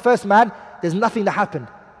back to the first man, there's nothing that happened.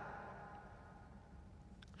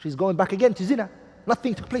 She's going back again to zina.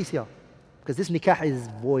 Nothing took place here. Because this nikah is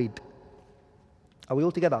void. Are we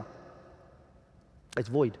all together? It's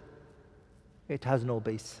void. It has no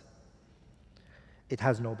base. It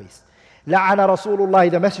has no base. لعن رسول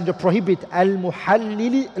الله, the messenger prohibit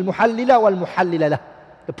المحلل والمحلل له.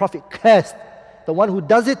 The Prophet cursed the one who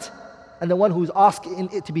does it and the one who's asking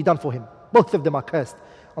it to be done for him. Both of them are cursed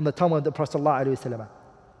on the tongue of the Prophet ﷺ.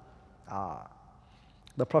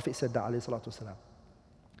 The Prophet said that ﷺ.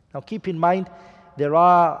 Now keep in mind, there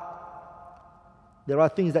are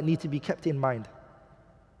things that need to be kept in mind.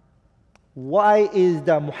 Why is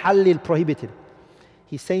the muhallil prohibited?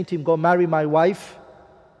 He's saying to him, go marry my wife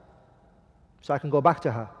so I can go back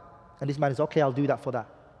to her. And this man is, okay, I'll do that for that.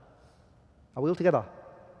 Are we all together?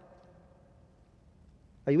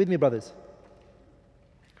 Are you with me, brothers?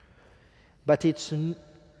 But and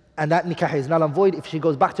that nikah is null and void. If she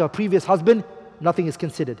goes back to her previous husband, nothing is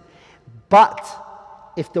considered. But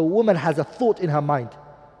if the woman has a thought in her mind,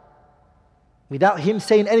 without him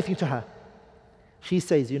saying anything to her, she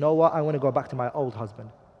says, you know what, I want to go back to my old husband.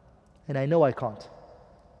 And I know I can't.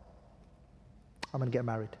 I'm going to get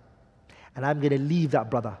married. And I'm going to leave that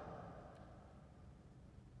brother.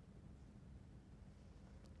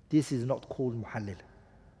 This is not called muhallil.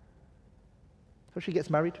 So she gets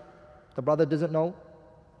married. The brother doesn't know.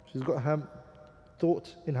 She's got her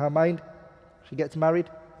thought in her mind. She gets married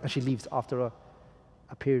and she leaves after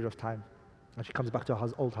a period of time. And she comes back to her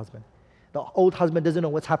old husband. The old husband doesn't know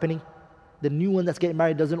what's happening. The new one that's getting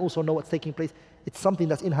married doesn't also know what's taking place. It's something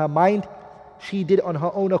that's in her mind. She did it on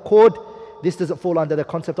her own accord. This doesn't fall under the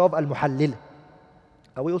concept of al-muhallil.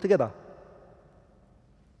 Are we all together?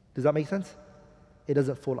 Does that make sense? It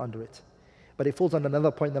doesn't fall under it. But it falls under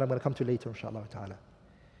another point that I'm going to come to later, inshallah ta'ala.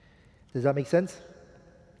 Does that make sense?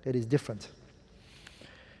 It is different.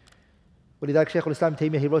 ولذلك شيخ الإسلام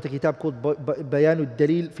تيمية, he wrote a kitab called بيان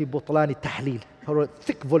الدليل في بطلان التحليل. He wrote a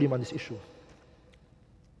thick volume on this issue.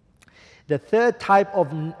 The third type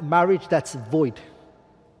of marriage that's void.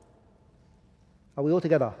 Are we all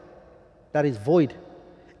together? That is void.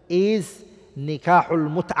 Is nikahul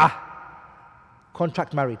mut'ah,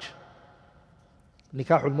 contract marriage.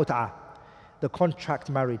 Nikahul mut'ah, the contract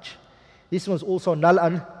marriage. This one's also null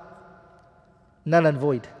and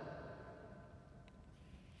void.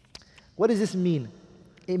 What does this mean?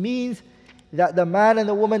 It means that the man and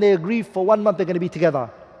the woman, they agree for 1 month they're going to be together.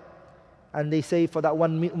 And they say for that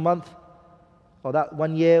 1 month or that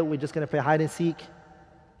 1 year, we're just going to play hide and seek.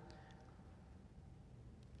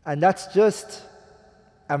 And that's just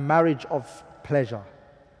a marriage of pleasure.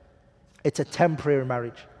 It's a temporary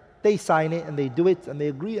marriage. They sign it and they do it and they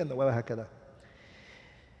agree and the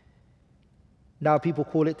Now people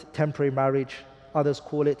call it temporary marriage. Others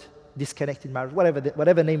call it disconnected marriage.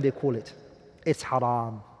 Whatever name they call it. It's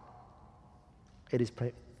haram. It is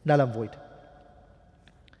null and void.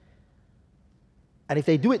 And if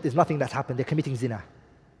they do it, there's nothing that's happened. They're committing zina.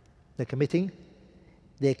 They're committing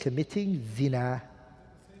zina.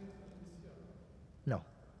 No.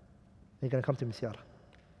 They're going to come to misyar.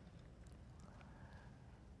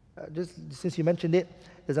 Just since you mentioned it,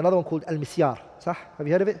 there's another one called al-misyar. Sah? Have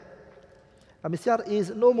you heard of it? Al-misyar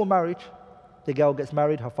is normal marriage. The girl gets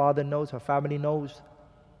married, her father knows, her family knows.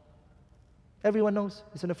 Everyone knows.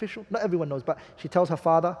 It's an official. Not everyone knows, but she tells her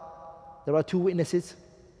father. There are 2 witnesses.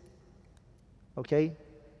 Okay?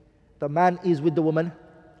 The man is with the woman.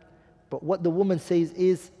 But what the woman says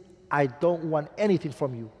is, I don't want anything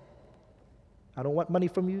from you. I don't want money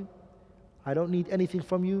from you. I don't need anything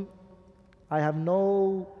from you. I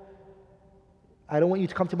don't want you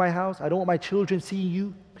to come to my house. I don't want my children seeing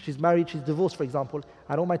you. She's married, she's divorced, for example.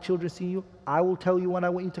 I don't want my children seeing you. I will tell you when I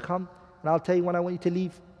want you to come, and I'll tell you when I want you to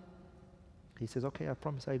leave. He says, okay, I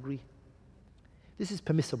promise, I agree. This is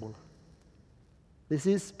permissible. This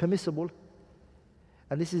is permissible.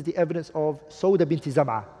 And this is the evidence of Sauda bint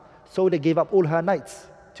Zam'a. Sauda gave up all her nights.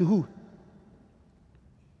 To who?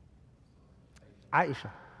 Aisha.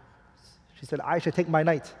 She said, Aisha, take my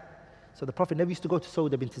night. So the Prophet never used to go to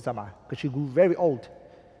Sauda bint Zam'a because she grew very old,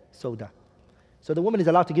 Sauda. So the woman is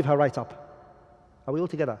allowed to give her right up. Are we all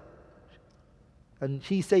together? And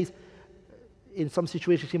she says, in some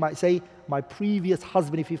situations she might say, my previous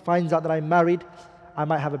husband, if he finds out that I'm married, I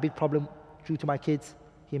might have a big problem due to my kids.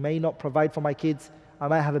 He may not provide for my kids. I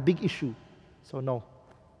might have a big issue. So no.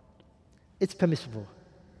 It's permissible.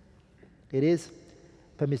 It is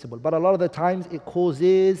permissible. But a lot of the times it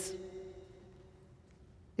causes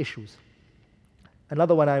issues.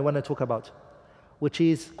 Another one I want to talk about, which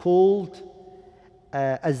is called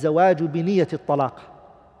الزواج بنية الطلاق.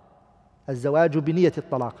 الزواج بنية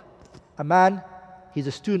الطلاق. A man, he's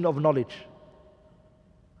a student of knowledge.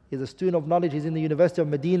 He's a student of knowledge. He's in the University of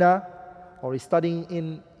Medina, or he's studying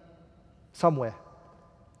in somewhere.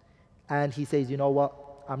 And he says, you know what?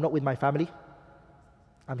 I'm not with my family.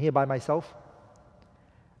 I'm here by myself.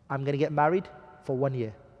 I'm going to get married for 1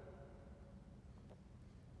 year.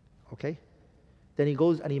 Okay? Then he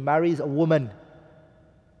goes and he marries a woman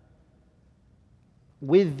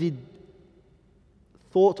with the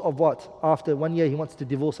thought of what? After 1 year he wants to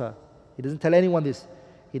divorce her. He doesn't tell anyone this.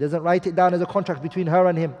 He doesn't write it down as a contract between her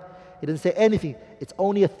and him. He doesn't say anything. It's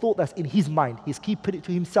only a thought that's in his mind. He's keeping it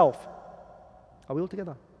to himself. Are we all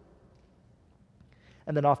together?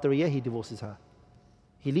 And then after a year he divorces her.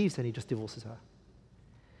 He leaves and he just divorces her.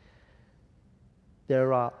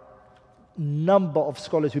 There are number of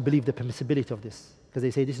scholars who believe the permissibility of this because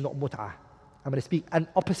they say this is not mut'ah. I'm going to speak an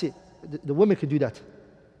opposite. The woman can do that.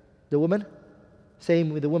 The woman, same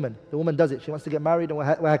with the woman. The woman does it. She wants to get married and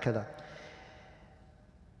وهكذا.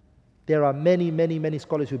 There are many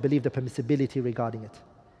scholars who believe the permissibility regarding it.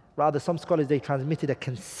 Rather, some scholars, they transmitted a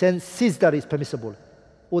consensus that is permissible.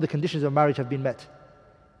 All the conditions of marriage have been met.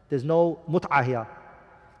 There's no mut'ah here,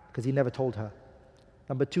 because he never told her.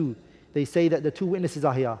 Number two, they say that the two witnesses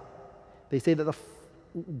are here. They say that the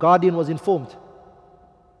guardian was informed.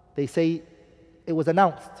 They say it was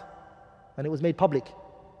announced and it was made public.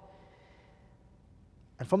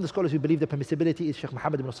 And from the scholars who believe the permissibility is Shaykh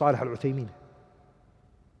Muhammad ibn Salih al-Uthaymeen.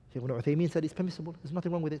 Shaykh ibn Uthaymeen said it's permissible, there's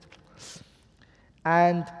nothing wrong with it.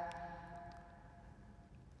 And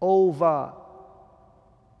over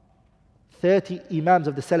 30 Imams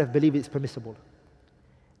of the Salaf believe it's permissible.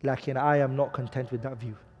 Lakin I am not content with that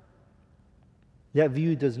view. That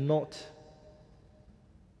view is not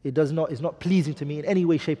pleasing to me in any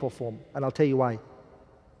way, shape or form. And I'll tell you why.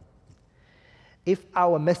 If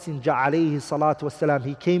our Messenger alayhi salatu wasalam,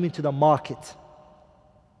 he came into the market,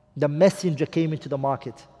 the Messenger came into the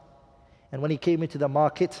market, and when he came into the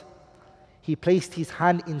market, he placed his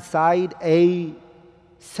hand inside a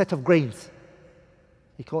set of grains.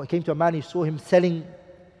 He came to a man, he saw him selling.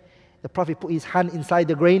 The Prophet put his hand inside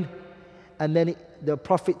the grain, and then the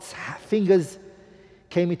Prophet's fingers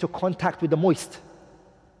came into contact with the moist.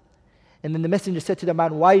 And then the Messenger said to the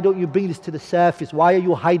man, why don't you bring this to the surface? Why are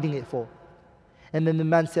you hiding it for? And then the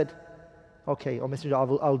man said, okay, O Messenger,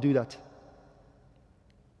 I'll do that.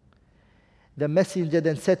 The Messenger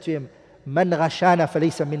then said to him, Man ghashana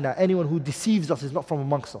falaysa minna. Anyone who deceives us is not from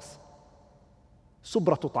amongst us.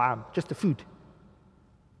 Subratu ta'am, just the food.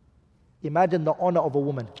 Imagine the honor of a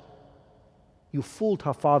woman. You fooled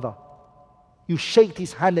her father. You shaked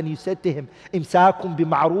his hand and you said to him, Imsaakum bi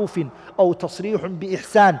ma'roofin aw tasrihun bi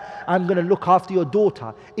ihsan. I'm going to look after your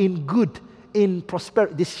daughter in good, in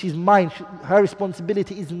prosperity. She's mine. Her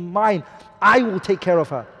responsibility is mine. I will take care of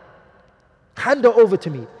her. Hand her over to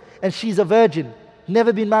me. And she's a virgin,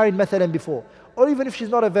 never been married mathalan before. Or even if she's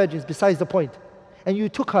not a virgin, it's besides the point. And you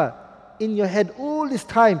took her in your head all this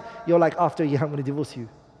time. You're like, after a year, I'm going to divorce you.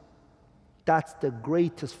 That's the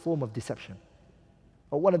greatest form of deception.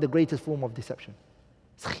 Or one of the greatest forms of deception.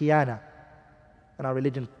 It's khiyana. And our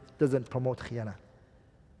religion doesn't promote khiyana.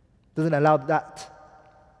 Doesn't allow that.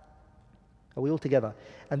 Are we all together?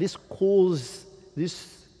 And this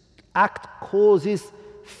act causes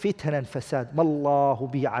fitan and fasad.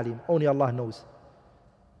 Mallahu bi alim. Only Allah knows.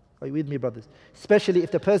 Are you with me, brothers? Especially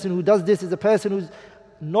if the person who does this is a person whose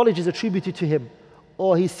knowledge is attributed to him,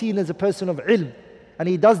 or he's seen as a person of ilm, and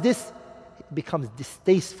he does this, it becomes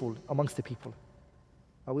distasteful amongst the people.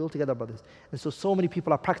 Are we all together, brothers? And so many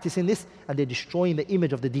people are practicing this, and they're destroying the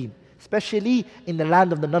image of the deen, especially in the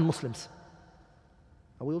land of the non-Muslims.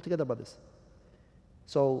 Are we all together, brothers?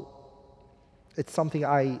 So it's something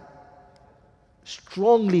I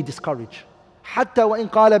strongly discourage. حتى وإن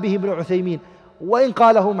قال به ابن عثيمين وإن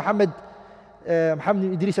قاله محمد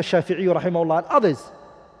إدريس الشافعي رحمه الله and others.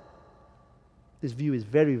 This view is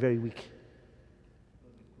very, very weak.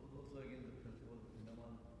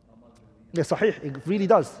 Yeah, sahih, it really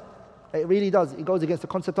does. It really does. It goes against the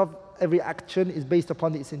concept of every action is based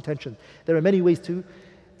upon its intention. There are many ways to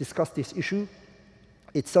discuss this issue.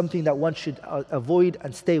 It's something that one should avoid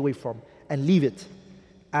and stay away from and leave it.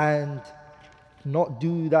 And not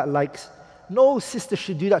do that like no sister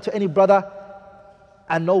should do that to any brother,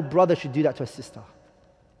 and no brother should do that to a sister.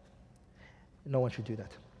 No one should do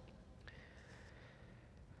that.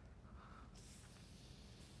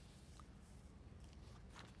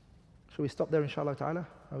 Shall we stop there, inshallah ta'ala?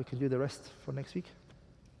 And we can do the rest for next week.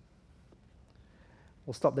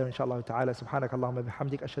 We'll stop there, inshallah ta'ala. Subhanak Allahumma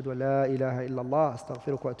bihamdik. Ashhadu an la ilaha illallah.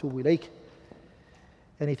 Astaghfiruka wa atubu ilayk.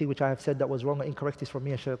 Anything which I have said that was wrong or incorrect is from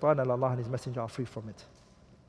me and shaitan, and Allah and His Messenger are free from it.